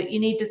example, but you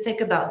need to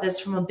think about this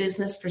from a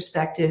business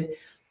perspective.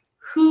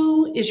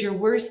 Who is your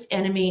worst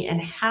enemy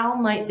and how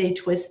might they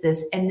twist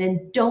this? And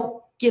then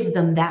don't give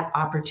them that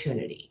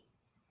opportunity.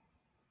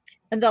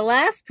 And the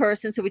last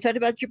person, so we talked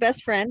about your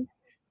best friend,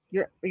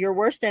 your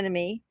worst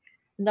enemy.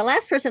 And the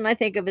last person I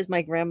think of is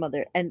my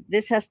grandmother. And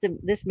this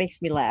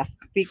makes me laugh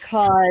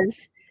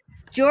because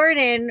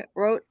Jordan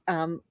wrote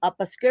up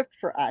a script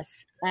for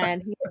us,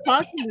 and he was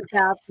talking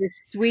about this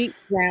sweet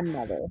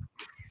grandmother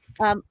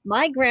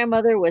My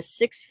grandmother was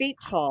 6 feet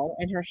tall,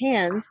 and her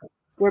hands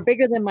were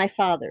bigger than my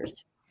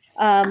father's.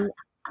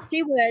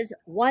 She was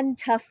one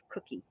tough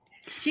cookie.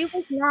 She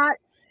was not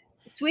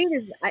sweet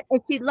as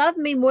she loved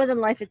me more than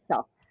life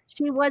itself.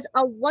 She was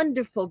a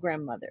wonderful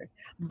grandmother,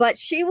 but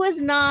she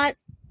was not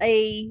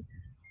a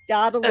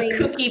dawdling, a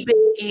cookie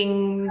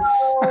baking.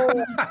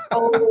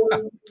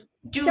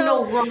 Do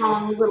no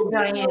wrong, little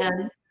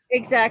Diane.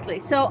 Exactly.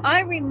 So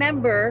I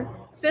remember,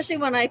 especially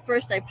when I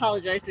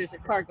apologize, there's a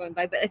car going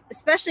by, but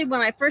especially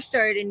when I first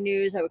started in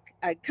news,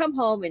 I'd come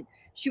home and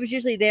she was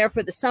usually there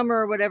for the summer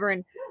or whatever.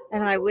 And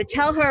I would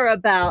tell her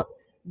about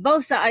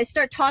both. I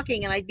start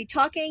talking and I'd be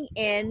talking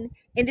in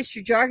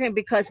industry jargon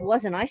because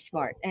wasn't I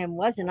smart and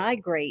wasn't I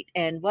great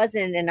and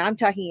I'm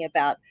talking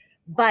about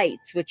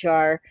bites, which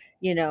are,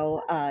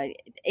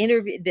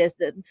 interview, there's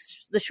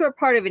the short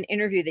part of an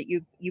interview that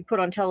you put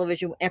on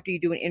television after you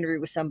do an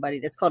interview with somebody.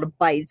 That's called a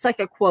bite. It's like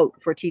a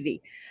quote for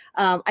TV.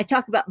 I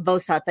talk about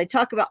VOSATs. I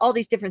talk about all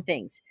these different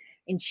things.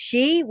 And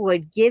she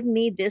would give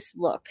me this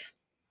look.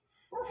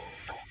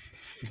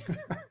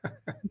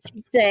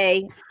 She'd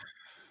say,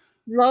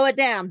 slow it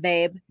down,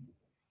 babe.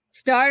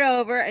 Start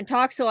over and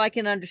talk so I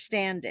can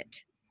understand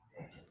it.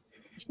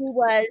 She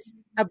was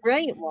a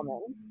brilliant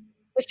woman,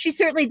 but she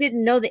certainly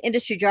didn't know the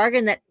industry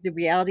jargon that the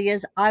reality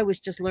is I was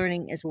just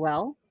learning as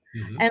well.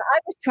 Mm-hmm. And I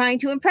was trying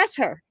to impress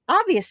her,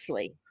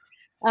 obviously.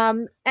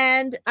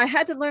 And I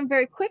had to learn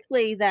very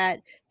quickly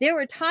that there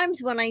were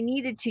times when I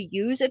needed to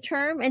use a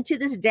term. And to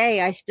this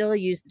day, I still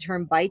use the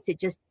term bites. It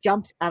just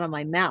jumps out of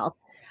my mouth.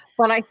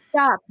 But I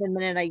stop the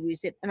minute I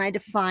use it and I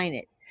define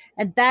it.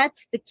 And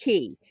that's the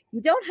key.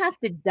 You don't have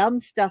to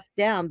dumb stuff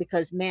down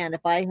because, man,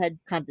 if I had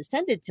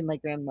condescended to my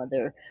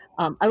grandmother,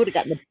 I would have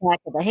gotten the back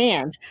of the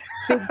hand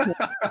in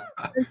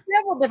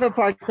several different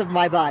parts of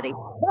my body.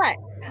 But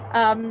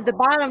the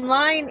bottom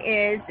line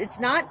is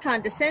it's not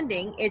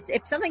condescending. It's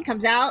if something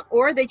comes out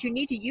or that you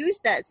need to use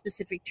that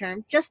specific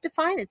term, just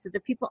define it so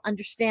that people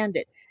understand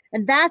it.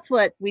 And that's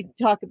what we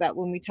talk about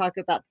when we talk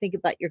about think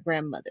about your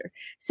grandmother.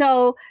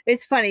 So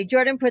it's funny.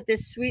 Jordan put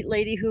this sweet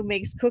lady who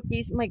makes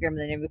cookies. My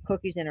grandmother never made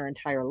cookies in her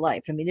entire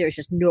life. I mean, there's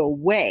just no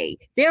way.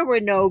 There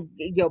were no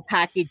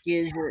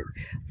packages.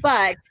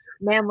 But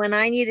man, when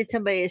I needed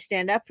somebody to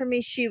stand up for me,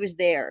 she was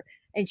there.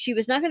 And she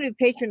was not going to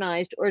be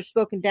patronized or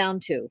spoken down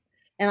to.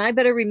 And I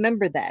better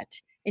remember that.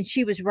 And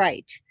she was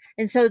right.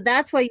 And so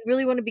that's why you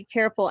really want to be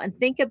careful and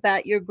think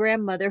about your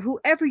grandmother,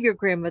 whoever your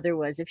grandmother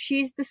was. If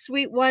she's the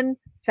sweet one,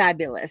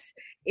 fabulous.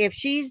 If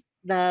she's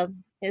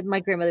my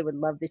grandmother would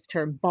love this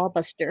term,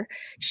 ballbuster,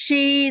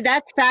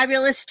 that's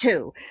fabulous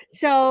too.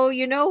 So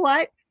you know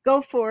what?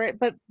 Go for it.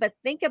 But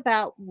think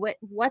about what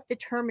the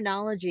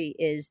terminology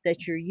is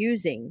that you're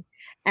using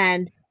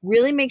and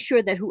really make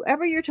sure that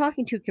whoever you're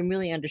talking to can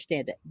really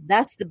understand it.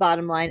 That's the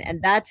bottom line.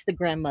 And that's the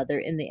grandmother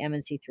in the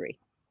MNC3.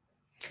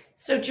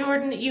 So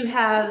Jordan, you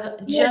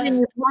have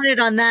just wanted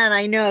on that.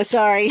 I know.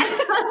 Sorry.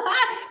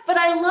 But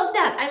I love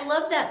that. I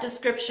love that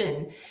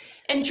description.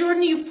 And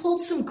Jordan, you've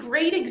pulled some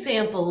great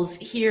examples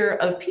here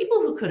of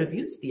people who could have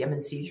used the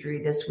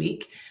MNC3 this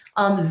week.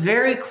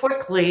 Very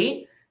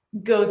quickly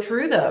go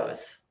through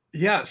those.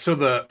 Yeah. So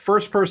the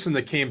first person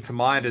that came to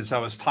mind as I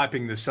was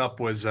typing this up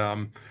was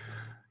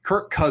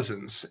Kirk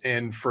Cousins.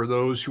 And for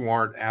those who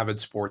aren't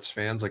avid sports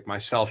fans like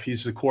myself,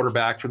 he's the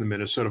quarterback for the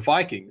Minnesota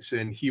Vikings.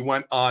 And he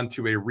went on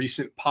to a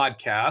recent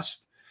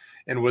podcast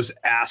and was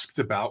asked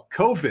about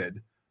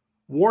COVID.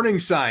 Warning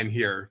sign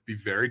here, be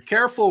very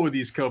careful with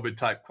these COVID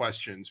type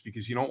questions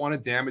because you don't want to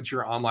damage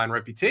your online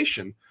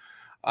reputation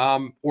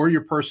or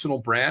your personal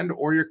brand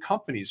or your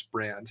company's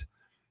brand.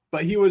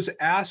 But he was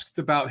asked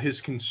about his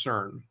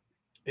concern,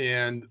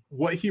 and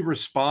what he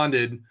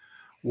responded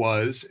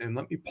was, and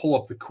let me pull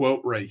up the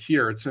quote right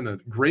here. It's in a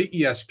great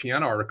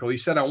ESPN article. He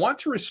said, I want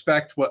to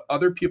respect what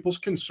other people's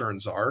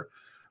concerns are.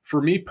 For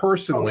me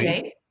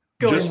personally,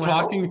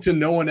 talking to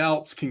no one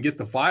else can get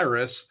the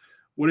virus.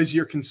 What is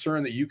your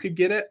concern that you could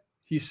get it?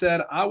 He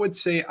said, I would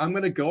say I'm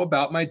going to go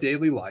about my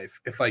daily life.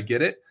 If I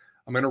get it,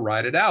 I'm going to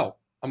ride it out.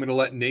 I'm going to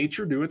let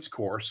nature do its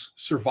course,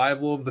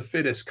 survival of the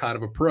fittest kind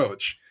of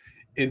approach.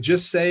 And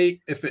just say,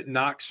 if it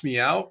knocks me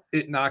out,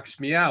 it knocks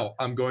me out.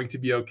 I'm going to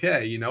be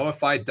okay.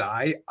 If I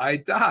die, I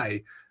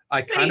die.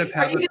 I kind of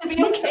have a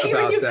peace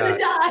about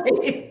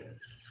that.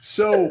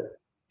 So,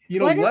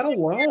 let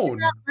alone.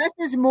 Less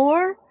is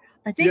more.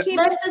 I think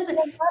less is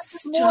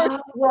more.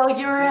 Well,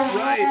 you're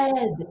ahead.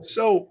 Right.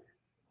 So,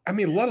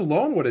 let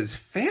alone what his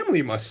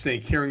family must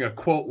think hearing a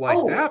quote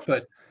like that.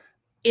 But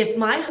if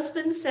my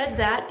husband said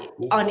that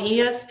on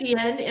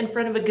ESPN in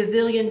front of a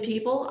gazillion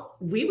people,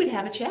 we would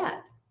have a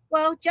chat.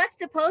 Well,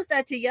 juxtapose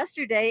that to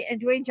yesterday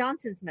and Dwayne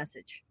Johnson's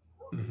message.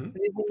 Mm-hmm.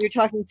 When you're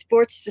talking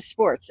sports to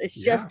sports, it's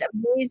just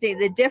amazing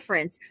the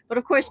difference. But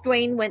of course,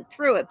 Dwayne went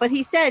through it. But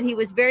he said he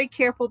was very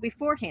careful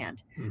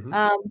beforehand. Mm-hmm.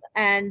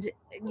 And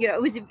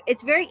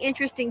it's very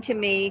interesting to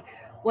me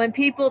when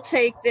people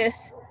take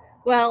this.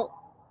 Well,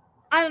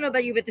 I don't know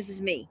about you, but this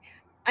is me.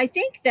 I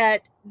think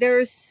that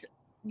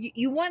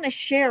you want to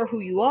share who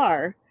you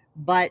are,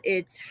 but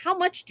it's how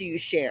much do you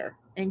share?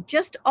 And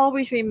just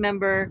always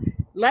remember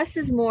less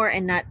is more,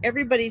 and not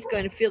everybody's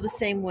going to feel the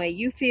same way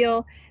you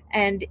feel.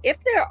 And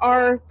if there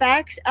are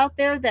facts out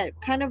there that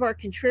kind of are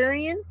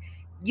contrarian,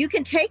 you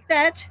can take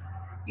that.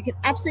 You can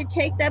absolutely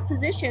take that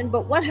position.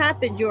 But what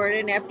happened,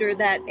 Jordan, after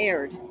that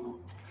aired?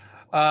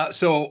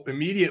 So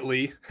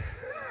immediately,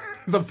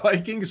 the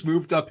Vikings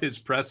moved up his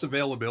press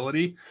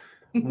availability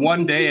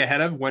one day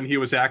ahead of when he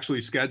was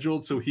actually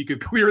scheduled, so he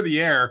could clear the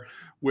air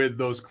with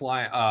those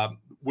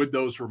with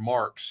those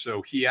remarks.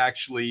 So he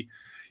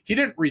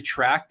didn't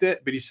retract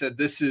it, but he said,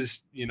 this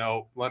is,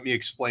 let me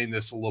explain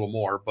this a little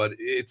more. But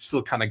it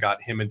still kind of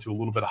got him into a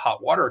little bit of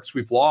hot water because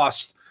we've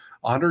lost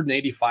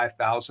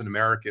 185,000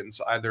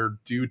 Americans, either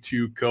due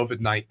to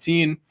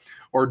COVID-19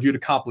 or due to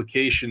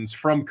complications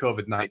from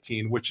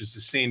COVID-19, which is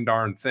the same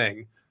darn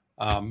thing.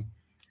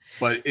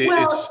 But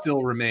it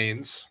still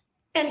remains.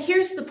 And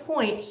here's the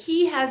point.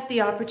 He has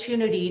the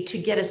opportunity to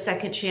get a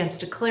second chance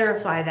to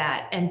clarify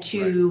that and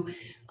to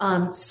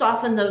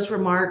soften those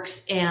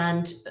remarks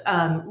and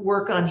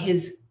work on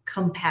his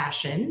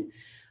compassion.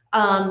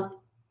 How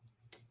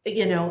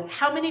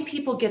many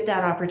people get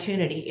that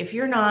opportunity? If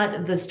you're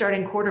not the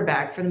starting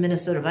quarterback for the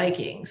Minnesota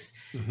Vikings,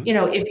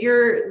 if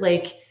you're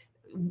like,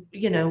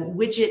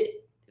 Widget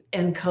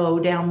and Co.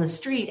 down the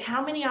street,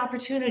 how many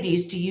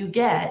opportunities do you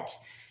get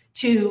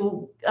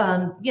to,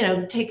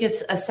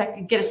 get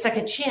a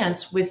second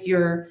chance with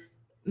your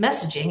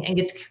messaging and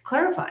get to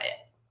clarify it?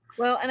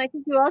 Well, and I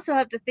think you also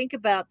have to think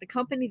about the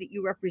company that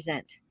you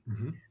represent,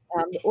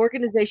 the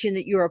organization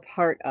that you're a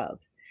part of.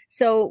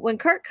 So when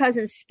Kirk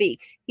Cousins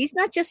speaks, he's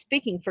not just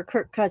speaking for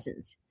Kirk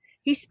Cousins.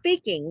 He's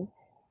speaking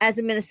as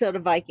a Minnesota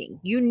Viking.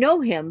 You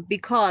know him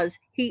because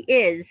he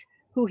is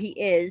who he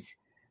is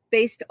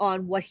based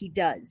on what he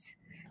does.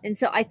 And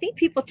so I think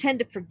people tend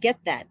to forget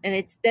that. And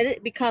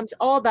it becomes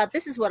all about,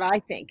 this is what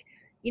I think.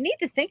 You need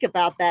to think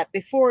about that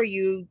before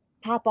you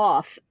pop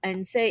off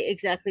and say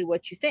exactly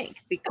what you think,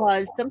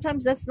 because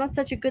sometimes that's not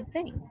such a good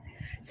thing.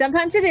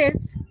 Sometimes it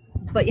is,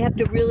 but you have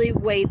to really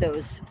weigh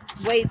the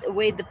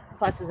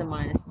pluses and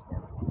minuses there.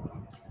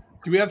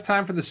 Do we have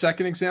time for the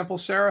second example,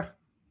 Sarah?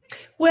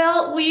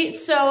 Well,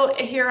 so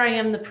here I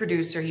am, the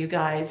producer, you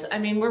guys. I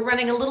mean, we're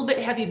running a little bit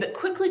heavy, but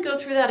quickly go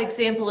through that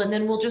example, and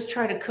then we'll just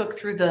try to cook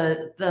through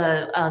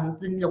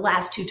the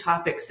last two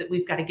topics that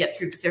we've got to get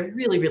through because they're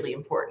really, really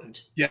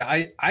important.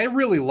 Yeah, I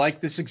really like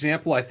this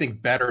example, I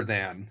think, better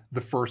than the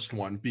first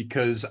one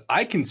because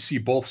I can see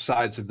both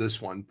sides of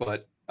this one.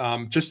 But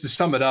just to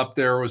sum it up,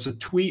 there was a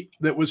tweet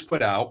that was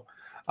put out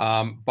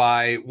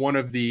by one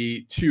of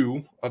the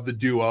two of the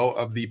duo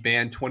of the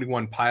band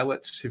 21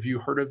 Pilots. Have you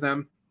heard of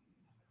them?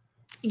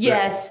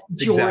 Yes,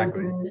 Jordan.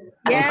 Exactly.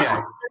 Yes, Okay.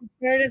 I've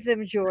heard of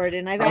them,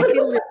 Jordan. I've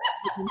actually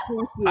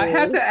I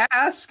had to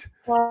ask.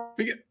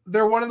 Because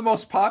they're one of the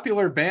most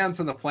popular bands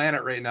on the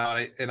planet right now,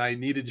 and I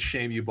needed to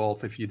shame you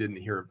both if you didn't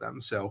hear of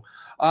them. So,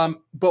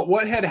 but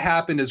what had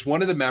happened is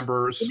one of the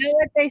members. You know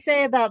what they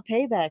say about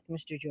payback,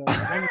 Mr. Jordan?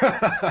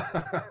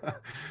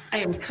 I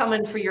am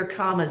coming for your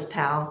commas,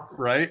 pal.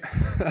 Right.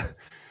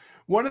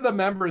 One of the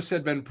members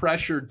had been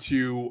pressured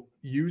to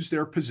use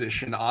their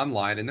position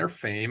online and their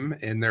fame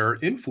and their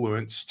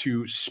influence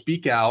to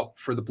speak out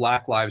for the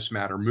Black Lives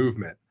Matter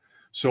movement.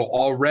 So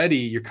already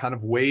you're kind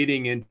of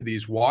wading into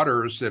these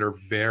waters that are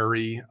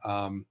very,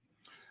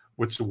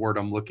 what's the word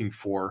I'm looking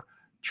for?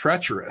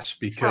 Treacherous,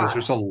 because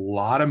there's a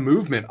lot of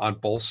movement on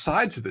both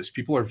sides of this.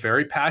 People are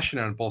very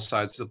passionate on both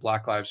sides of the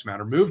Black Lives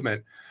Matter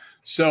movement.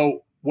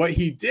 So what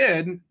he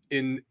did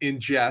in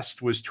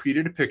jest was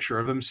tweeted a picture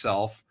of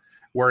himself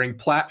wearing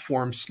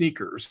platform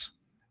sneakers.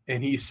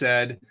 And he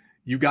said,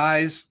 "You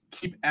guys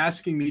keep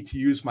asking me to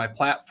use my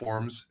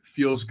platforms.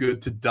 Feels good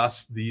to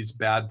dust these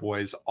bad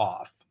boys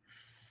off."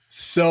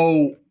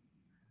 So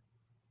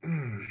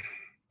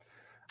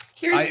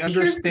I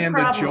understand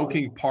the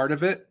joking part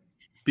of it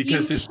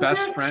because his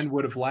best friend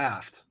would have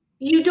laughed.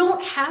 You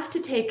don't have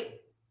to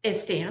take a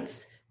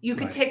stance. You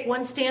could take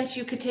one stance,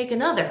 you could take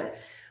another.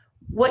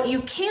 What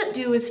you can't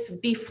do is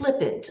be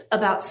flippant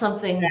about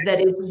something that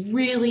is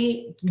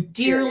really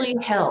dearly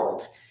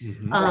held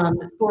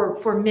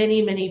for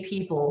many, many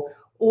people,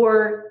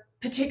 or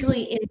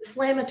particularly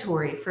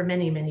inflammatory for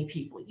many, many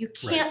people. You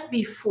can't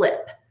be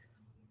flip.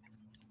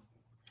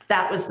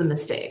 That was the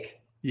mistake.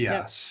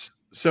 Yes.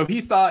 Yep. So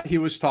he thought he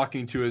was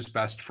talking to his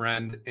best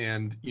friend,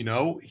 and a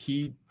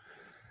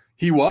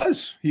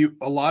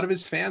lot of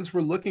his fans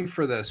were looking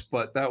for this,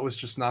 but that was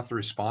just not the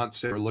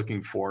response they were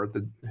looking for.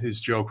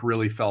 His joke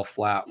really fell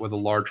flat with a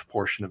large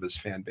portion of his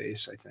fan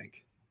base, I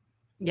think.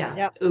 Yeah.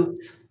 Yep.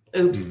 Oops.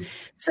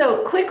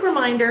 So quick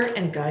reminder,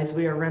 and guys,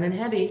 we are running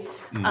heavy.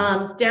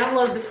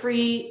 Download the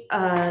free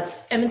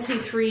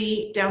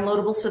MNC3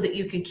 downloadable so that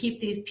you can keep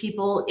these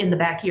people in the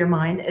back of your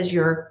mind as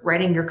you're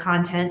writing your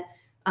content,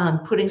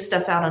 putting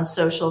stuff out on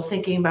social,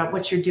 thinking about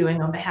what you're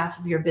doing on behalf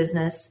of your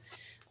business.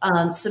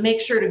 So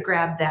make sure to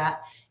grab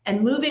that.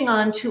 And moving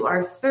on to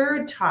our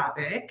third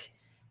topic,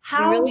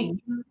 how do you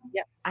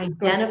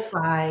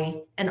identify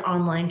an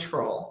online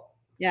troll?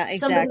 Yeah, exactly.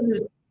 Somebody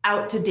who's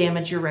out to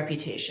damage your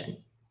reputation.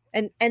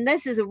 And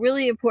this is a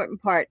really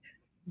important part.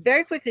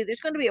 very quickly, there's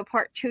going to be a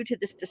part 2 to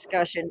this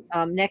discussion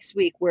next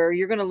week, where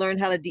you're going to learn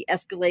how to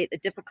de-escalate a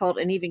difficult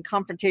and even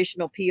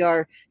confrontational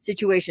PR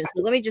situation.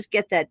 So let me just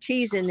get that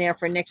tease in there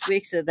for next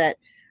week so that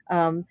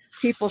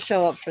people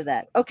show up for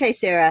that. Okay,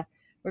 Sarah,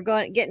 we're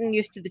getting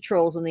used to the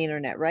trolls on the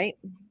internet, right?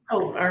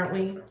 Oh, aren't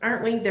we?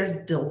 Aren't we? They're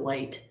a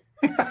delight.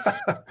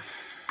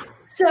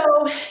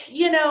 So,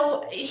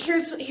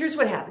 here's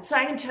what happened. So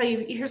I can tell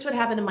you, here's what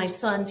happened to my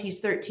son. He's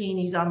 13.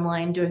 He's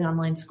online, doing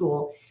online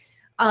school.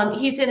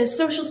 He's in his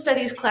social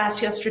studies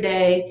class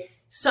yesterday.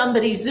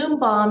 Somebody Zoom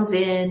bombs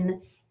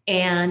in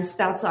and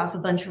spouts off a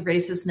bunch of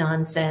racist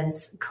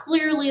nonsense,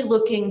 clearly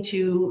looking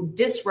to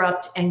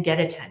disrupt and get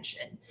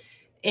attention.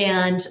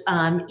 And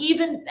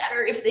even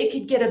better if they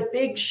could get a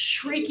big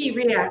shrieky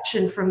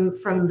reaction from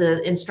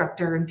the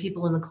instructor and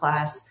people in the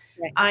class.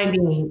 Right. I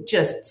mean,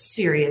 just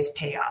serious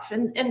payoff.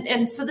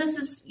 And so this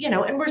is,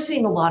 and we're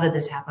seeing a lot of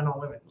this happen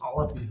all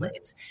over the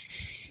place.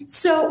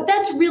 So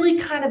that's really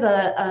kind of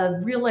a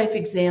real life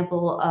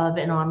example of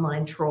an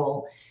online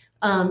troll.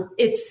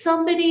 It's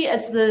somebody,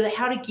 as the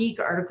How to Geek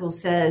article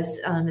says,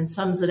 and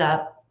sums it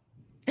up,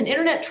 an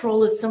internet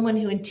troll is someone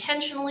who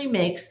intentionally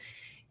makes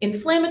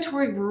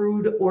inflammatory,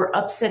 rude, or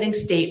upsetting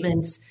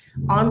statements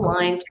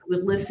online to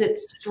elicit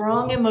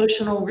strong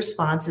emotional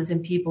responses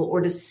in people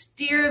or to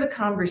steer the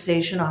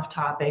conversation off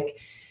topic.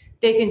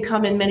 They can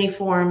come in many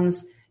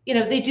forms.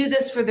 They do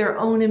this for their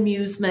own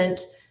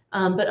amusement,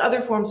 but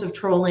other forms of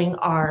trolling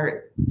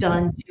are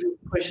done to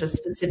push a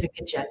specific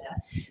agenda.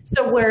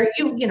 So where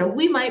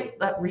we might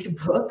read a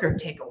book or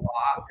take a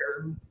walk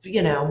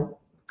or,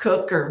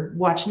 cook or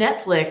watch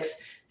Netflix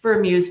for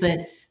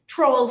amusement,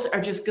 trolls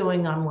are just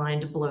going online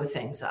to blow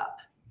things up.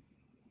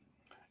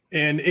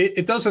 And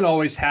it doesn't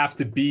always have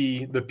to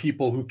be the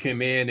people who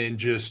come in and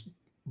just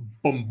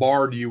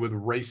bombard you with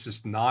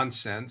racist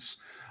nonsense.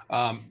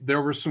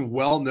 There were some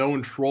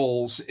well-known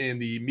trolls in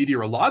the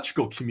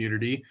meteorological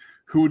community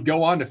who would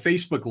go on to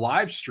Facebook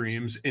live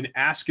streams and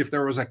ask if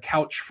there was a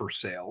couch for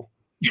sale.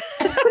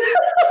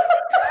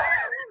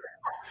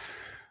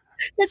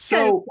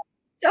 So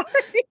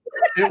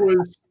it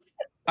was,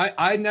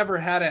 I never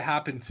had it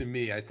happen to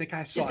me. I think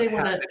I saw. Did they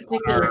want a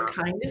particular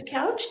kind of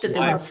couch? Did they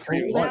want a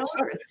fold out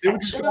or a They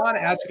would just go on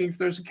asking if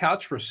there's a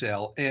couch for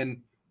sale,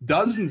 and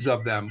dozens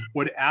of them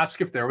would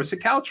ask if there was a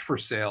couch for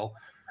sale.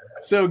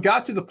 So it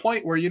got to the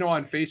point where,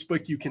 on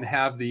Facebook, you can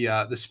have the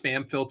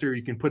spam filter.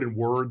 You can put in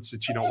words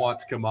that you don't want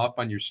to come up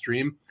on your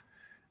stream.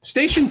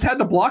 Stations had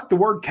to block the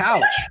word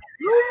couch.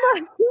 Oh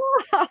my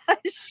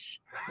gosh.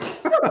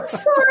 I'm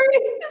sorry.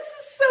 This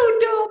is so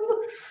dumb.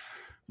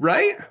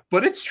 Right?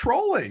 But it's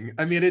trolling.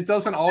 I mean, it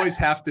doesn't always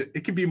have to,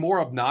 it can be more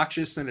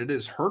obnoxious than it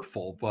is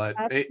hurtful, but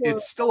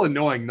it's still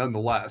annoying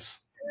nonetheless.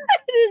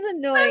 It is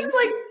annoying. That's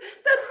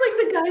like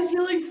the guys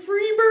yelling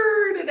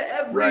 "Freebird" at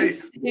every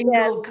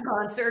single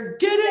concert.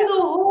 Get in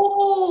the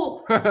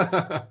hole.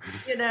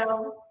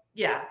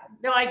 Yeah.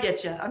 No, I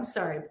get you. I'm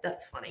sorry, but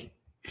that's funny.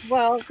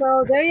 Well,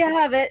 so there you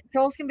have it.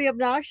 Trolls can be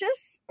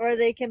obnoxious, or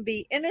they can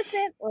be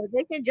innocent, or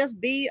they can just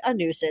be a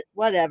nuisance,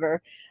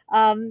 whatever.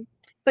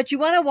 But you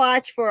want to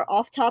watch for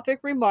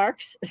off-topic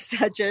remarks,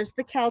 such as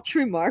the couch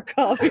remark,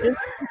 obviously.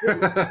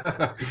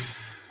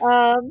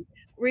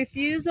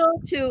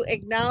 Refusal to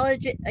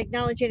acknowledge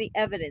any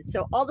evidence.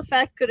 So all the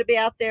facts could be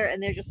out there,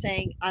 and they're just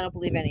saying, I don't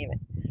believe any of it.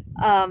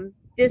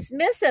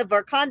 Dismissive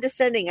or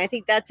condescending. I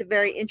think that's a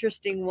very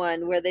interesting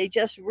one, where they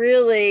just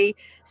really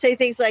say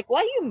things like,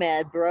 "Why you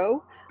mad,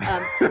 bro?"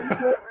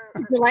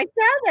 You like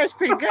that? That's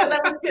pretty good.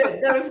 That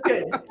was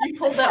good. You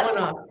pulled that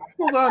one off.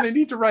 Hold on, I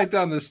need to write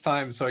down this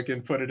time so I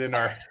can put it in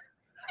our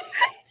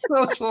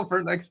social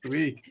for next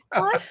week.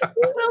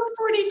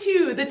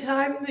 12:42, the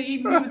time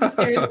the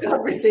serious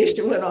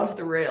conversation went off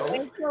the rails.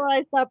 Until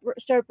I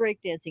start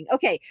breakdancing.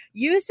 Okay,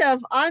 use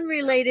of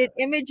unrelated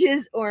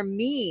images or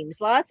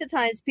memes. Lots of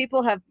times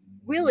people have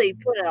really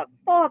put a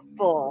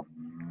thoughtful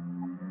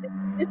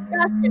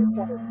discussion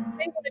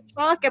they want to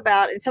talk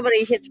about, and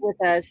somebody hits with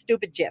a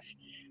stupid GIF.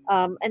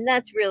 And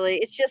that's really,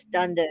 it's just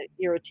done to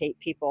irritate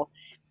people.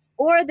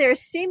 Or they're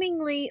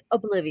seemingly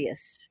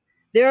oblivious.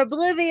 They're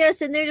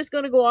oblivious and they're just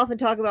going to go off and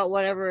talk about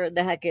whatever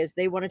the heck is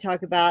they want to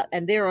talk about,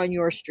 and they're on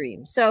your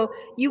stream. So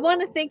you want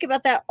to think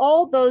about that.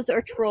 All those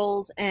are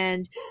trolls,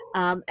 and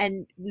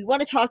we want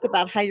to talk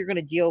about how you're going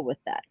to deal with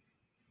that.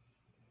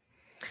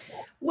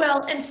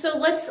 Well, and so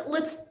let's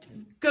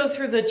go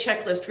through the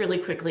checklist really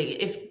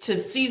quickly,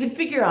 so you can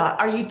figure out: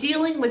 are you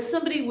dealing with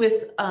somebody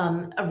with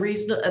a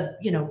reason,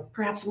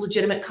 perhaps a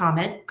legitimate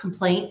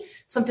complaint,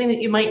 something that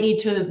you might need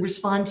to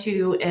respond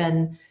to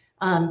and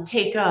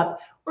take up,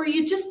 or are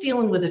you just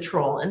dealing with a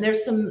troll? And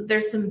there's some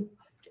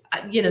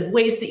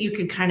ways that you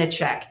can kind of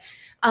check.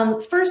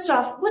 First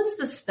off, what's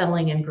the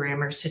spelling and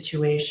grammar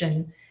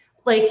situation?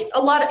 Like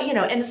a lot of,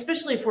 and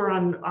especially if we're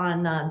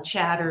on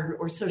chat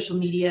or social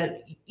media,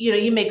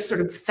 you make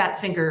sort of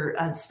fat finger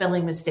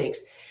spelling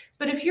mistakes.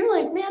 But if you're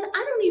like, man,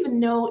 I don't even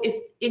know if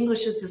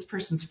English is this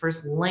person's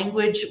first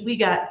language, we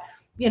got,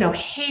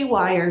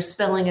 haywire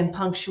spelling and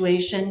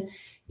punctuation.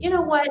 You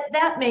know what?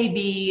 That may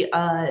be,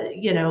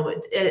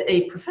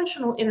 a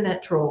professional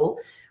internet troll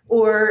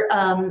or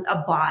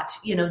a bot,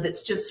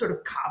 that's just sort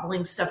of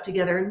cobbling stuff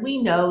together. And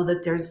we know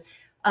that there's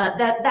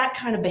that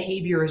kind of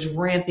behavior is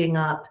ramping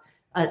up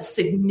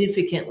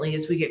significantly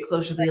as we get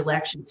closer to the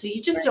election. So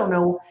you just don't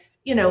know,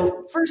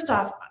 first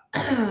off,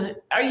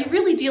 are you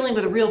really dealing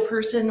with a real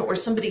person or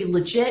somebody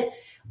legit,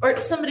 or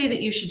somebody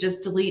that you should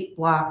just delete,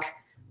 block,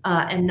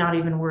 and not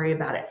even worry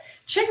about it?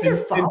 Check their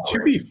followers. And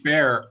to be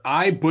fair,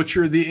 I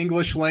butcher the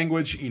English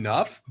language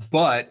enough,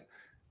 but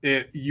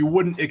you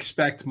wouldn't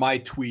expect my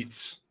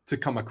tweets to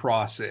come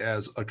across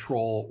as a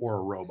troll or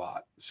a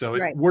robot. So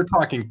we're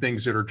talking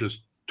things that are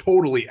just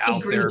totally out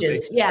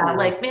egregious. there. Yeah,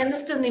 like, man,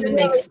 this doesn't even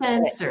make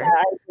sense. Yeah,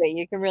 I agree.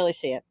 You can really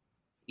see it.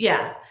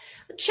 Yeah.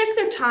 Check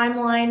their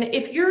timeline.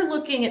 If you're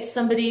looking at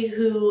somebody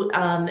who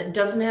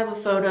doesn't have a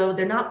photo,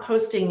 they don't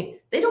post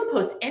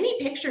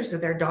any pictures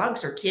of their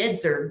dogs or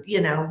kids or,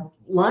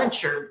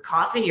 lunch or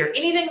coffee or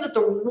anything that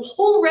the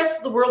whole rest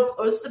of the world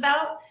posts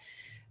about.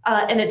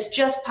 And it's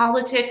just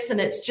politics,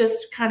 and it's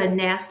just kind of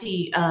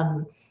nasty,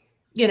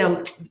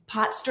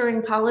 pot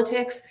stirring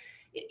politics.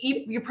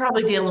 You're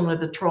probably dealing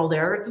with a troll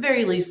there, or at the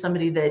very least,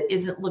 somebody that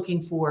isn't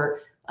looking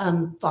for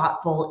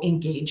thoughtful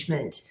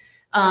engagement.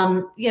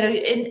 And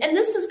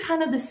this is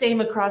kind of the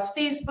same across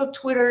Facebook,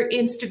 Twitter,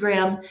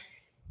 Instagram.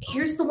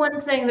 Here's the one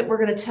thing that we're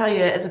going to tell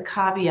you as a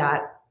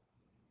caveat.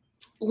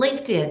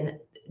 LinkedIn,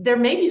 there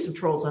may be some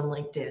trolls on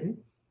LinkedIn.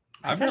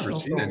 I've never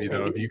seen any,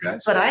 though. Have you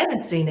guys? But I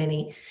haven't seen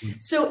any.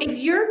 So if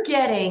you're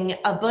getting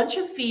a bunch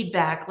of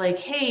feedback like,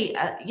 hey,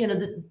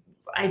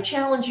 I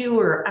challenge you,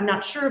 or I'm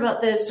not sure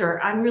about this,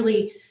 or I'm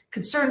really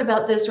concerned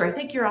about this, or I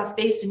think you're off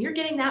base, and you're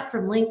getting that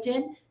from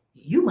LinkedIn,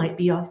 you might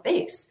be off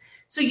base.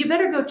 So you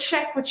better go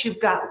check what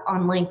you've got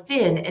on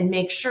LinkedIn and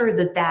make sure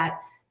that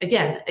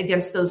again,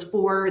 against those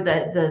four,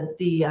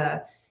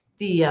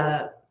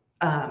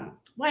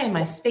 why am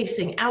I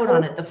spacing out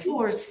on it? The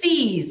 4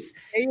 C's.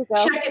 There you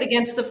go. Check it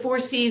against the 4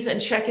 C's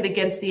and check it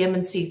against the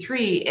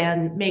MNC3,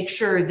 and make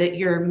sure that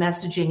your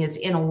messaging is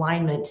in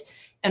alignment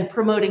and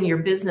promoting your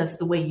business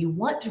the way you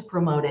want to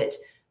promote it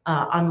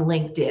on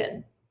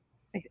LinkedIn.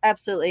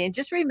 Absolutely. And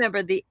just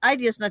remember, the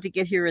idea is not to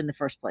get here in the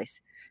first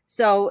place.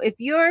 So if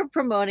you're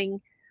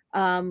promoting,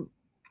 if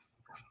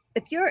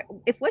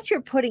what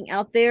you're putting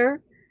out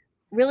there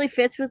really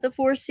fits with the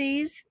 4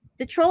 C's,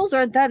 the trolls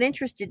aren't that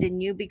interested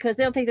in you because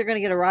they don't think they're going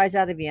to get a rise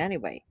out of you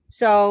anyway.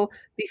 So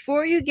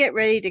before you get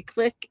ready to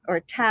click or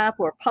tap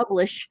or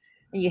publish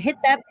and you hit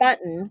that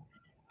button,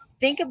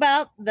 think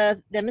about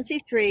the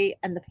MNC3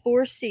 and the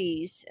 4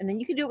 C's, and then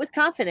you can do it with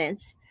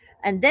confidence.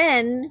 And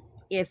then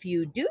if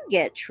you do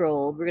get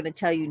trolled, we're going to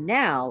tell you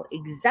now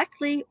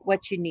exactly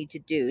what you need to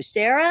do.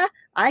 Sarah,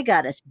 I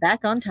got us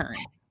back on time.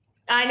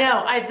 I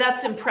know.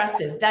 That's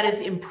impressive. That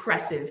is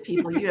impressive,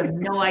 people. You have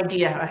no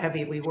idea how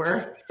heavy we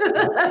were.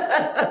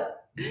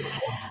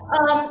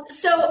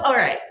 All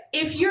right.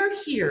 If you're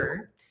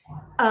here,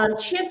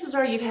 chances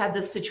are you've had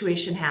this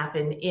situation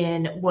happen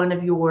in one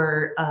of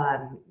your,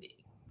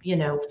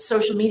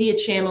 social media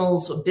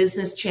channels,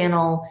 business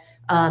channel,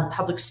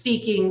 public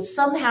speaking.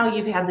 Somehow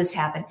you've had this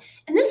happen.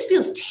 And this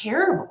feels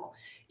terrible.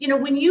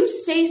 When you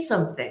say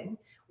something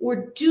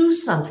or do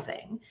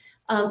something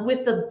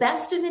with the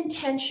best of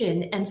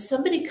intention, and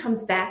somebody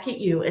comes back at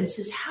you and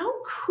says, how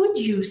could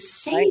you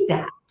say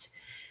that?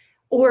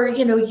 Or,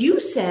 you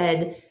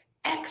said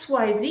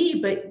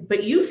XYZ,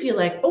 but you feel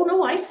like, oh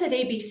no, I said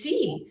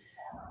ABC.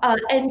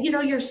 And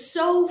you're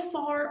so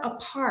far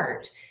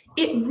apart.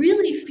 It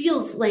really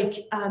feels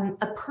like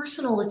a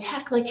personal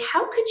attack. Like,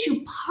 how could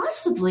you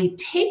possibly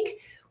take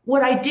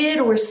what I did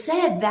or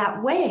said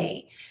that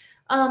way?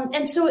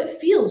 And so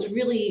it feels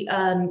really,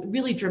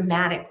 really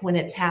dramatic when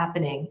it's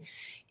happening.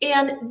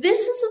 And this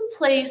is a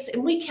place,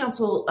 and we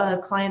counsel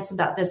clients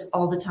about this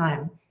all the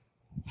time.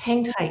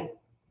 Hang tight.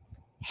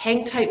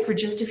 Hang tight for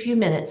just a few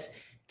minutes.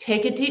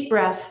 Take a deep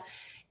breath.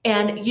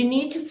 And you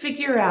need to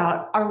figure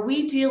out, are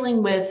we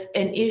dealing with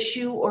an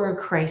issue or a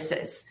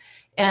crisis?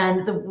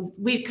 And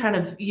we kind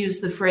of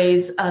use the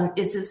phrase,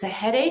 is this a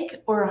headache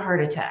or a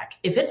heart attack?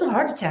 If it's a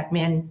heart attack,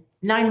 man,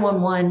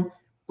 911,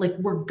 like,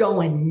 we're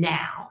going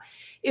now.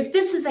 If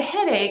this is a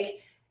headache,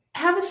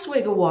 have a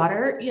swig of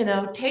water,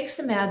 take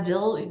some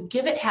Advil,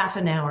 give it half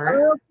an hour. A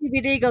little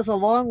CBD goes a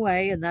long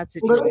way, and that's a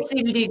little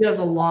CBD goes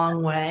a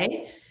long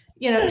way.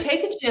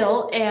 Take a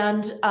chill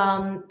and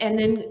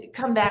then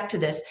come back to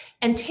this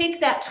and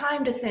take that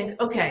time to think,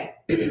 okay,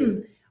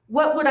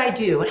 what would I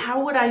do?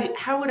 How would I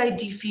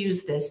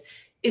defuse this?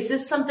 Is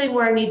this something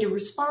where I need to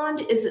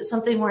respond? Is it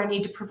something where I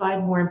need to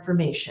provide more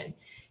information?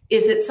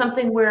 Is it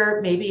something where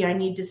maybe I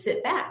need to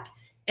sit back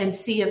and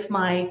see if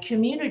my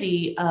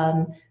community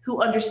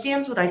who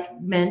understands what I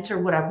meant or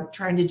what I'm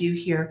trying to do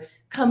here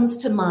comes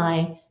to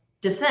my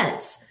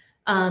defense?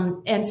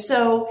 And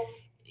so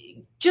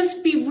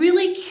just be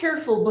really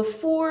careful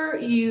before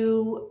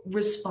you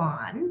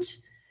respond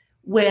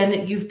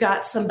when you've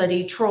got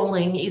somebody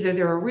trolling. Either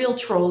they're a real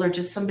troll or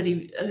just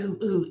somebody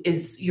who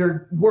is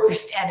your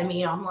worst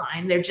enemy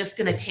online. They're just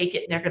going to take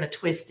it and they're going to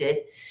twist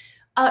it.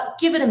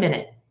 Give it a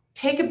minute.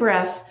 Take a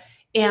breath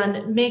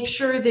and make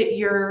sure that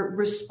you're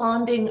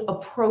responding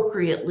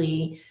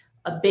appropriately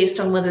based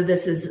on whether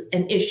this is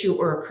an issue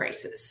or a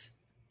crisis.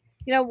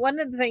 You know, one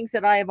of the things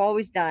that I have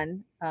always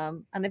done,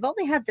 and I've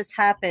only had this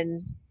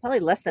happen probably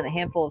less than a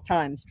handful of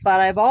times, but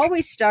I've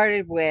always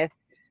started with,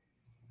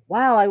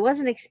 wow, I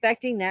wasn't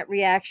expecting that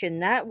reaction.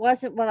 That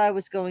wasn't what I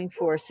was going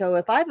for. So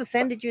if I've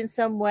offended you in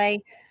some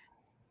way,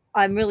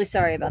 I'm really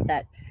sorry about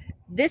that.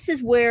 This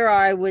is where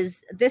I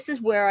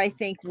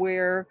think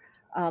we're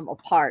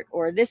apart,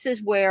 or this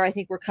is where I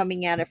think we're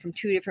coming at it from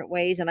two different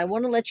ways. And I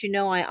want to let you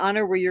know, I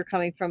honor where you're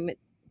coming from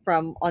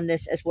on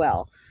this as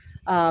well.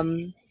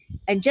 And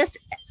just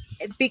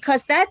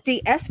because that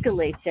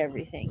de-escalates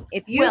everything.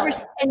 If you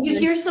and you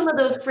hear some of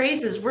those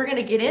phrases, we're going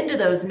to get into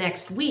those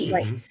next week.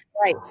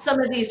 Right.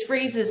 Some of these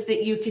phrases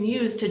that you can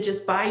use to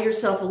just buy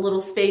yourself a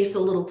little space, a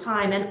little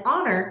time, and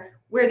honor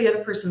where the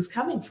other person's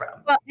coming from.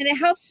 Well, and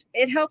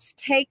it helps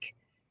take,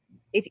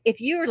 if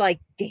you're like,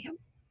 damn,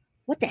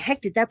 what the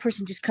heck did that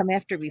person just come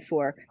after me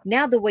for?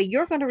 Now the way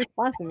you're going to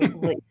respond to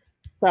me.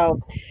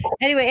 So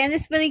anyway, and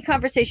this mini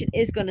conversation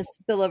is going to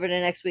spill over to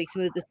next week's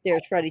Smooth the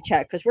Stairs Friday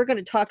chat, because we're going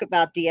to talk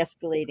about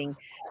de-escalating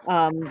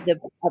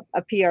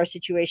a PR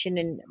situation.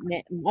 And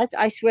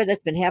I swear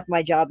that's been half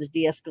my job is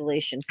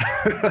de-escalation.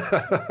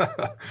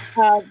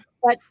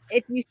 But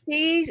if you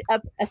see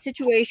a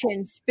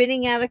situation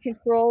spinning out of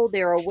control,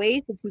 there are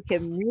ways that you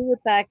can reel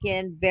it back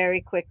in very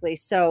quickly.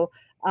 So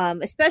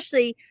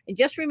especially, and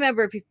just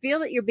remember, if you feel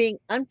that you're being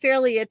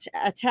unfairly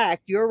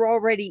attacked, you're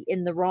already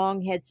in the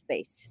wrong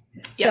headspace.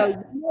 Yeah. So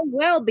you may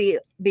well be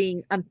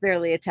being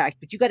unfairly attacked,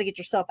 but you got to get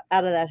yourself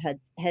out of that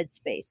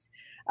headspace.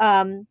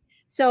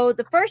 So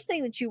the first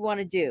thing that you want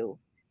to do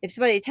if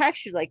somebody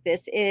attacks you like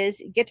this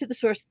is get to the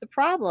source of the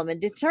problem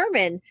and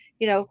determine,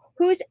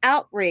 who's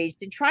outraged,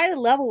 and try to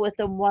level with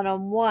them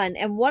one-on-one.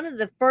 And one of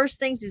the first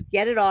things is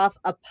get it off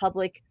a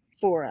public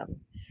forum.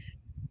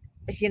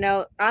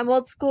 I'm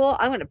old school.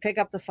 I'm going to pick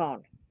up the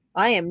phone.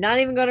 I am not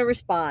even going to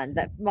respond.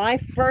 I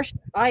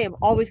am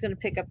always going to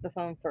pick up the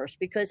phone first,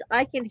 because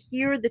I can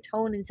hear the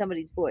tone in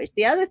somebody's voice.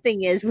 The other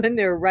thing is, when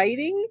they're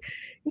writing,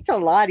 it's a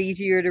lot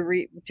easier to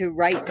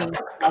write than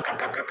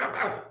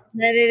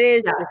it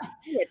is to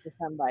say it to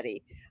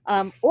somebody.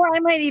 Or I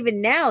might even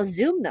now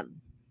Zoom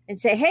them and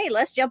say, hey,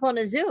 let's jump on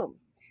a Zoom.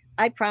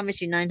 I promise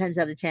you 9 times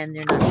out of 10,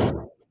 they're not.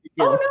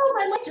 Oh no,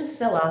 my light just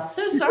fell off.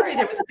 So sorry.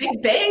 There was a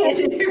big bang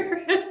in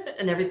there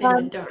and everything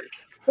went dark.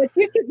 But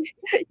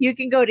you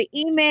can go to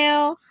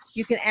email.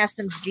 You can ask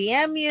them to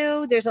DM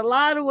you. There's a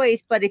lot of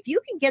ways. But if you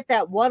can get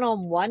that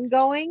one-on-one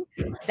going,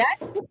 that's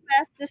the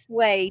fastest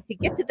way to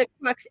get to the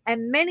crux.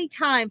 And many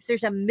times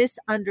there's a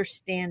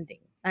misunderstanding,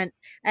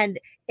 and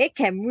it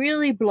can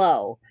really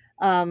blow.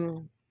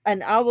 And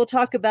I will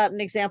talk about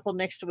an example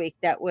next week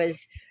that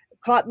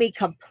caught me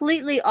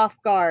completely off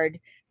guard,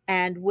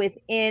 and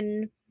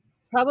within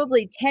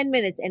probably 10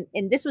 minutes,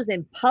 and this was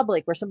in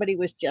public where somebody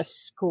was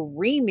just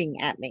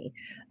screaming at me.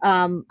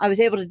 I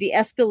was able to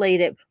de-escalate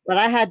it, but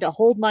I had to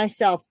hold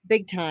myself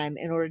big time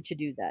in order to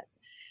do that.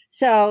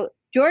 So,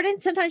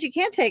 Jordan, sometimes you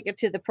can't take it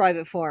to the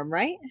private forum,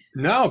 right?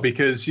 No,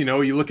 because,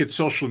 you look at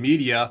social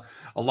media,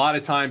 a lot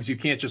of times you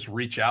can't just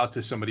reach out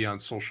to somebody on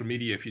social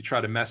media. If you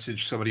try to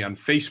message somebody on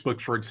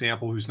Facebook, for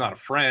example, who's not a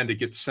friend, it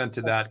gets sent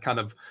to that kind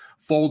of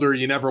folder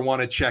you never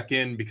want to check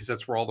in, because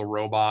that's where all the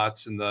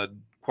robots and the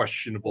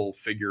questionable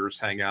figures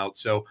hang out.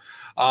 So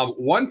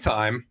one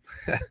time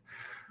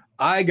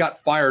I got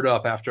fired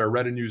up after I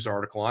read a news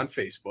article on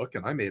Facebook,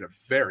 and I made a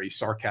very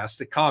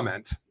sarcastic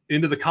comment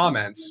into the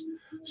comments.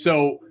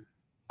 So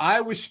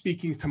I was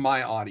speaking to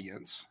my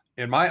audience,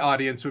 and my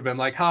audience would have been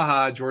like,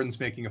 haha, Jordan's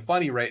making a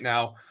funny right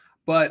now.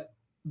 But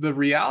the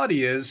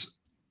reality is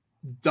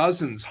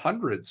dozens,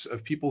 hundreds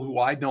of people who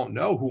I don't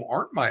know, who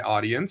aren't my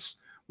audience,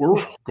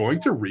 were going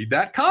to read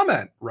that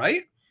comment,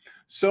 right?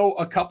 So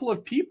a couple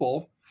of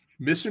people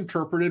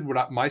misinterpreted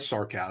my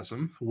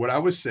sarcasm, what I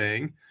was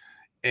saying,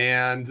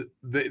 and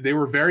they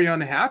were very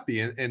unhappy.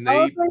 And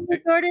they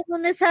started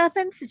when this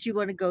happened. Did you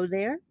want to go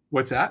there?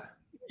 What's that?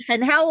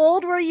 And how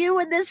old were you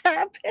when this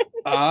happened?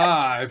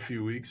 A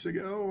few weeks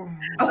ago.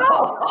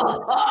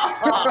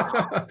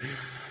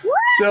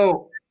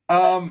 So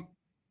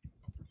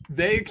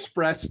they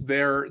expressed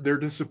their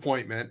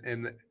disappointment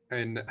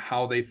and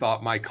how they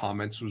thought my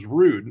comments was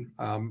rude.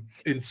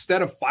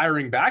 Instead of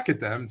firing back at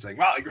them and saying,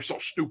 wow, you're so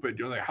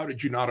stupid, how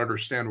did you not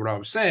understand what I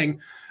was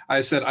saying? I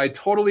said, I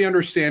totally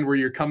understand where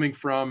you're coming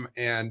from.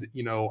 And,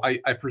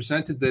 I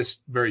presented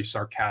this very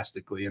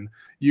sarcastically, and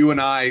you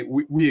and I,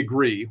 we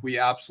agree. We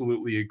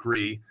absolutely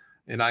agree.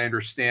 And I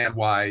understand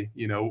why,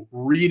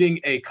 reading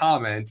a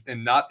comment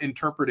and not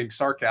interpreting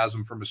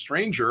sarcasm from a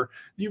stranger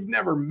you've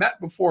never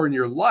met before in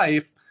your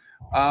life,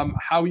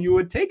 how you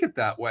would take it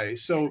that way.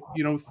 So,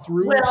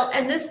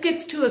 and this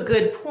gets to a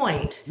good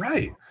point.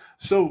 Right.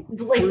 So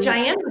like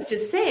Diane was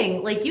just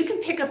saying, like, you can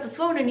pick up the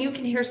phone and you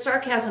can hear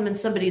sarcasm in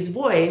somebody's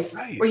voice,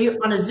 right. Or you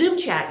on a Zoom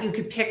chat, you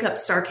could pick up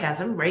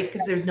sarcasm, right?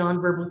 Because there's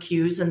nonverbal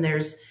cues and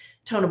there's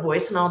tone of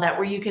voice and all that,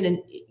 where you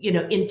can,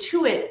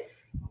 intuit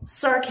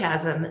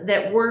sarcasm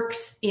that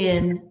works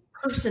in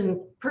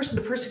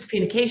person-to-person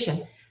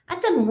communication.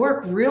 That doesn't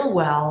work real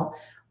well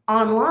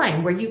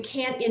online, where you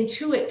can't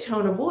intuit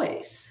tone of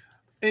voice.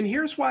 And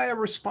here's why I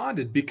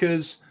responded,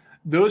 because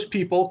those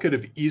people could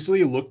have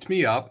easily looked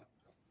me up,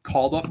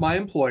 called up my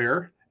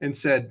employer, and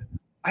said,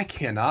 I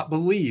cannot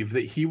believe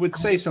that he would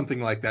say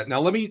something like that.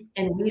 Now,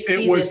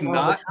 it was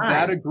not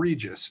that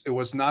egregious. It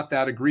was not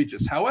that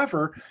egregious.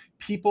 However,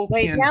 people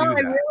can do that. I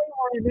really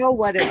want to know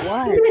what it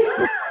was.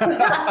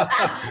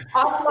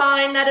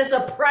 Offline, that is a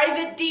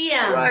private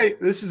DM. Right.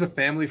 This is a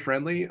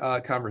family-friendly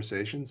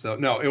conversation. So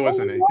no, it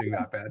wasn't anything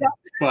that bad.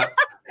 But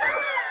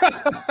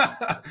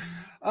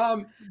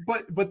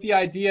the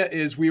idea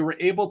is we were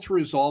able to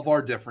resolve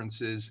our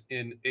differences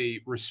in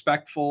a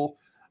respectful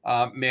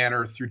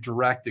manner through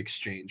direct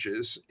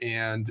exchanges,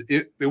 and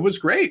it was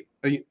great.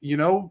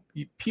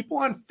 People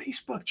on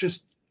Facebook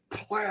just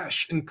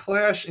clash and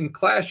clash and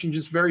clash, and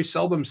just very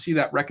seldom see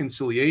that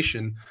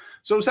reconciliation.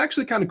 So it was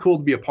actually kind of cool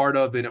to be a part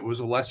of, and it was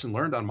a lesson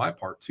learned on my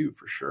part too,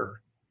 for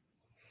sure.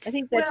 I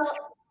think that.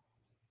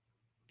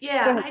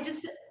 Yeah, I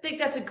just think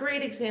that's a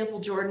great example,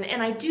 Jordan.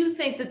 And I do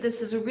think that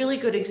this is a really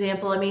good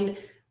example. I mean,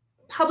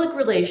 public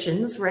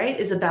relations, right,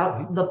 is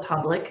about the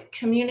public.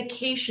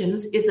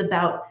 Communications is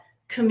about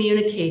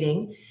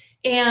communicating.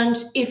 And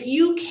if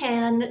you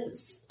can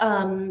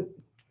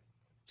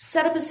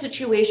set up a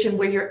situation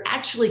where you're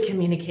actually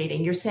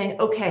communicating, you're saying,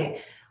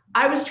 okay,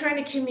 I was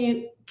trying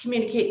to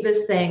communicate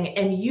this thing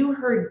and you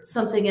heard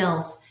something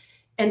else.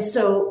 And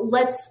so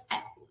let's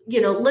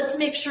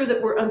make sure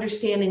that we're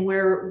understanding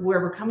where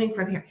we're coming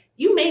from here.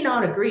 You may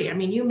not agree. I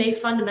mean, you may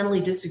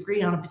fundamentally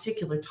disagree on a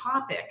particular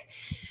topic,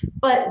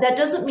 but that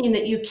doesn't mean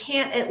that you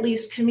can't at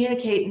least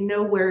communicate and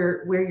know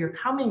where you're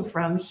coming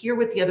from, hear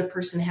what the other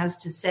person has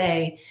to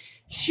say,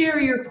 share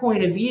your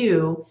point of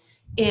view,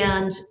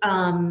 and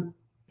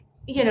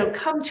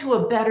come to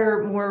a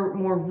better,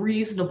 more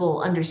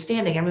reasonable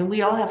understanding. I mean,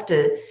 we all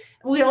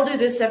do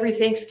this every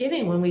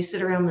Thanksgiving when we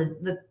sit around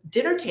the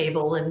dinner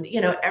table, and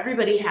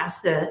everybody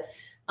has to,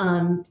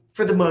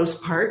 for the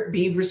most part,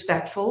 be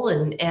respectful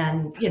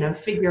and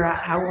figure out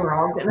how we're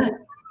all going to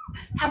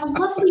have a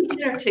lovely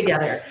dinner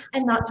together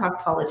and not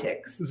talk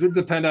politics. Does it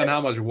depend on how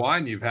much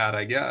wine you've had,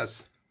 I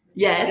guess?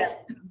 Yes.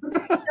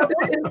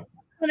 I'm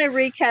going to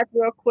recap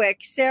real quick.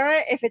 Sarah,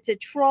 if it's a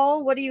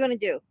troll, what are you going to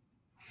do?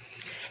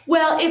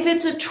 Well, if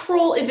it's a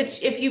troll,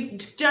 if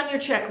you've done your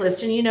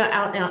checklist and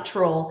out and out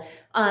troll,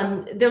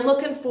 they're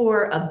looking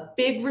for a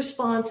big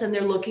response and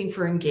they're looking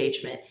for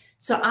engagement.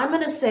 So I'm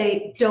going to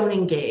say don't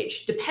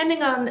engage.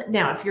 Depending on,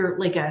 now, if you're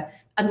like a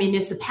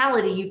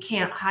municipality, you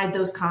can't hide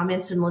those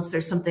comments unless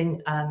there's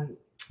something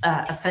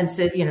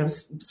offensive,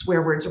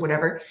 swear words or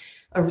whatever,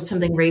 or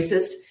something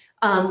racist.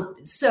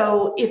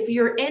 So if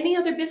you're any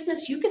other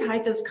business, you can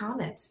hide those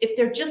comments. If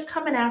they're just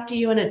coming after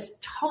you and it's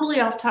totally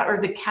off top or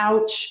the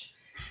couch,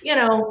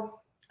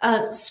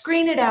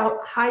 screen it out,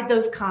 hide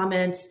those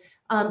comments,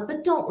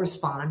 but don't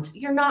respond.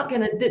 You're not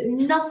going to,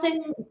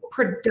 nothing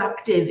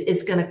productive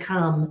is going to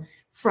come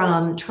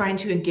from trying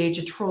to engage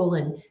a troll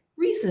in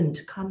reasoned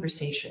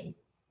conversation.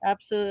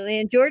 Absolutely.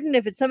 And Jordan,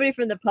 if it's somebody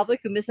from the public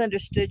who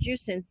misunderstood you,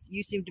 since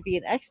you seem to be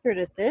an expert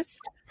at this,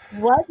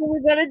 what are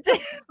we going to do?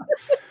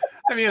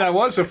 I mean, I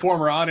was a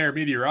former on-air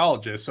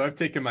meteorologist, so I've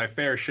taken my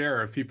fair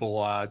share of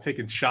people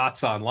taking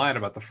shots online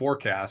about the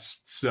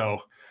forecast.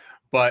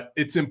 But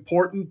it's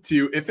important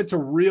to, if it's a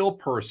real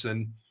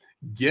person,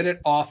 get it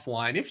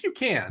offline if you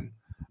can,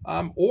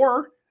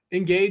 or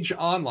engage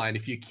online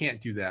if you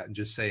can't do that, and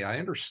just say, I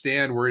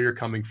understand where you're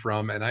coming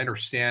from, and I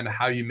understand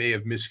how you may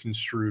have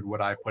misconstrued what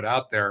I put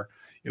out there.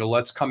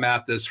 Let's come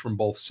at this from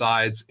both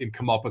sides and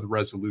come up with a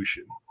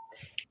resolution.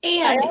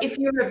 And if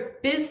you're a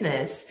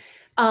business,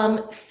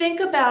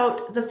 think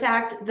about the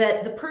fact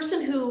that the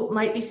person who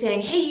might be saying,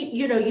 hey,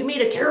 you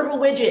made a terrible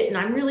widget and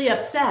I'm really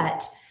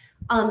upset.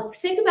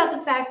 Think about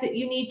the fact that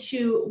you need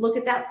to look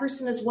at that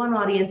person as one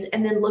audience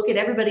and then look at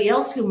everybody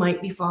else who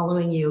might be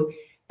following you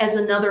as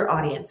another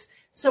audience.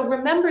 So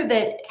remember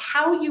that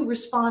how you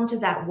respond to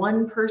that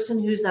one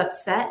person who's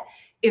upset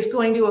is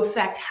going to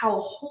affect how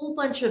a whole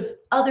bunch of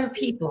other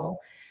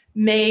people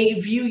may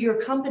view your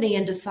company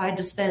and decide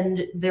to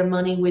spend their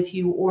money with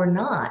you or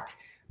not.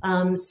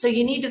 So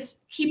you need to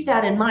keep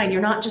that in mind.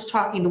 You're not just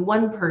talking to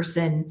one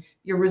person,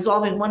 you're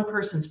resolving one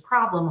person's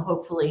problem,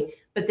 hopefully,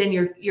 but then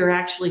you're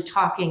actually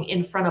talking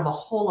in front of a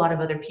whole lot of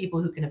other people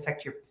who can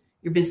affect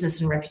your business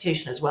and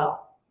reputation as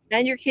well.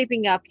 And you're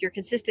keeping up your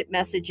consistent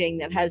messaging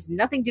that has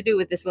nothing to do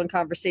with this one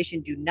conversation.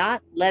 Do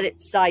not let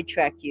it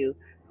sidetrack you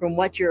from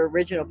what your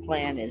original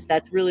plan is.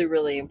 That's really,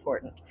 really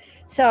important.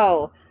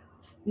 So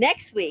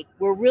next week,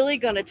 we're really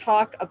going to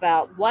talk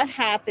about what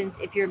happens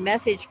if your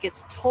message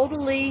gets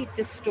totally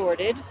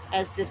distorted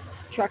as this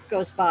truck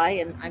goes by.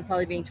 And I'm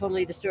probably being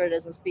totally distorted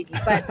as I'm speaking.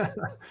 But,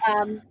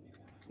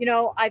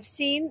 I've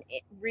seen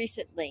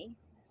recently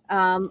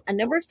a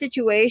number of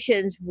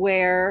situations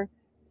where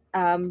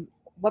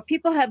what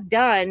people have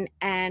done,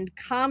 and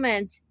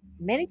comments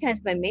many times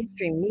by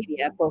mainstream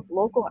media, both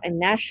local and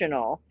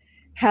national,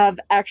 have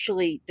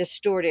actually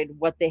distorted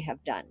what they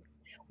have done.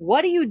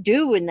 What do you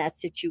do in that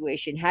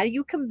situation? How do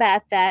you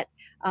combat that?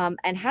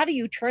 And how do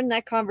you turn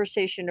that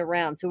conversation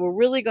around? So we're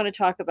really going to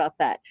talk about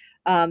that.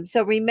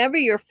 So remember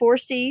your 4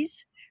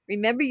 C's.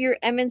 remember your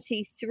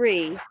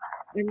MNC3,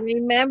 and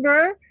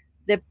remember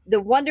the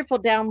wonderful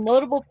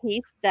downloadable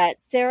piece that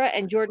Sarah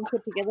and Jordan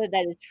put together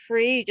that is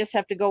free. You just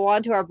have to go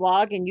on to our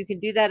blog and you can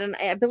do that. And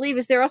I believe,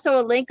 is there also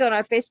a link on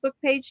our Facebook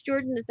page,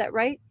 Jordan? Is that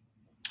right?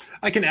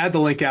 I can add the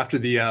link after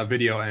the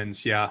video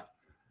ends. Yeah.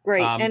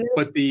 Great.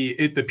 But the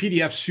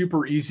PDF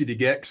super easy to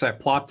get because I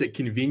plopped it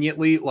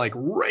conveniently, like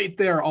right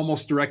there,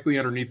 almost directly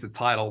underneath the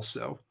title.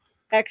 So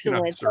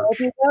excellent. So if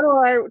you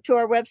go to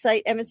our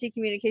website,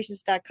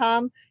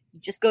 mnccommunications.com, you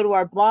just go to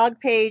our blog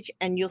page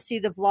and you'll see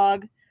the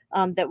vlog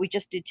that we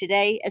just did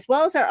today, as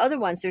well as our other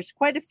ones. There's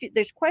quite a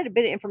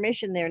bit of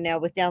information there now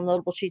with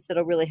downloadable sheets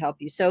that'll really help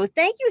you. So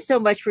thank you so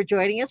much for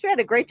joining us. We had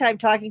a great time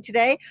talking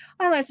today.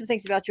 I learned some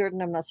things about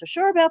Jordan I'm not so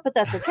sure about, but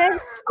that's okay.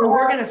 Well,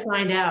 we're going to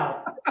find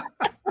out.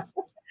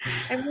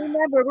 And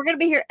remember, we're going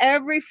to be here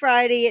every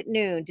Friday at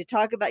noon to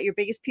talk about your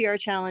biggest PR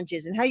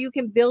challenges and how you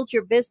can build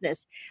your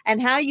business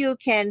and how you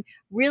can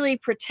really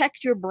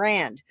protect your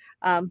brand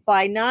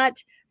by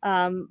not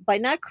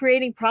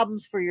creating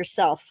problems for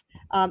yourself.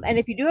 And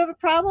if you do have a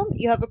problem,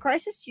 you have a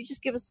crisis, you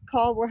just give us a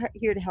call. We're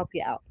here to help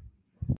you out.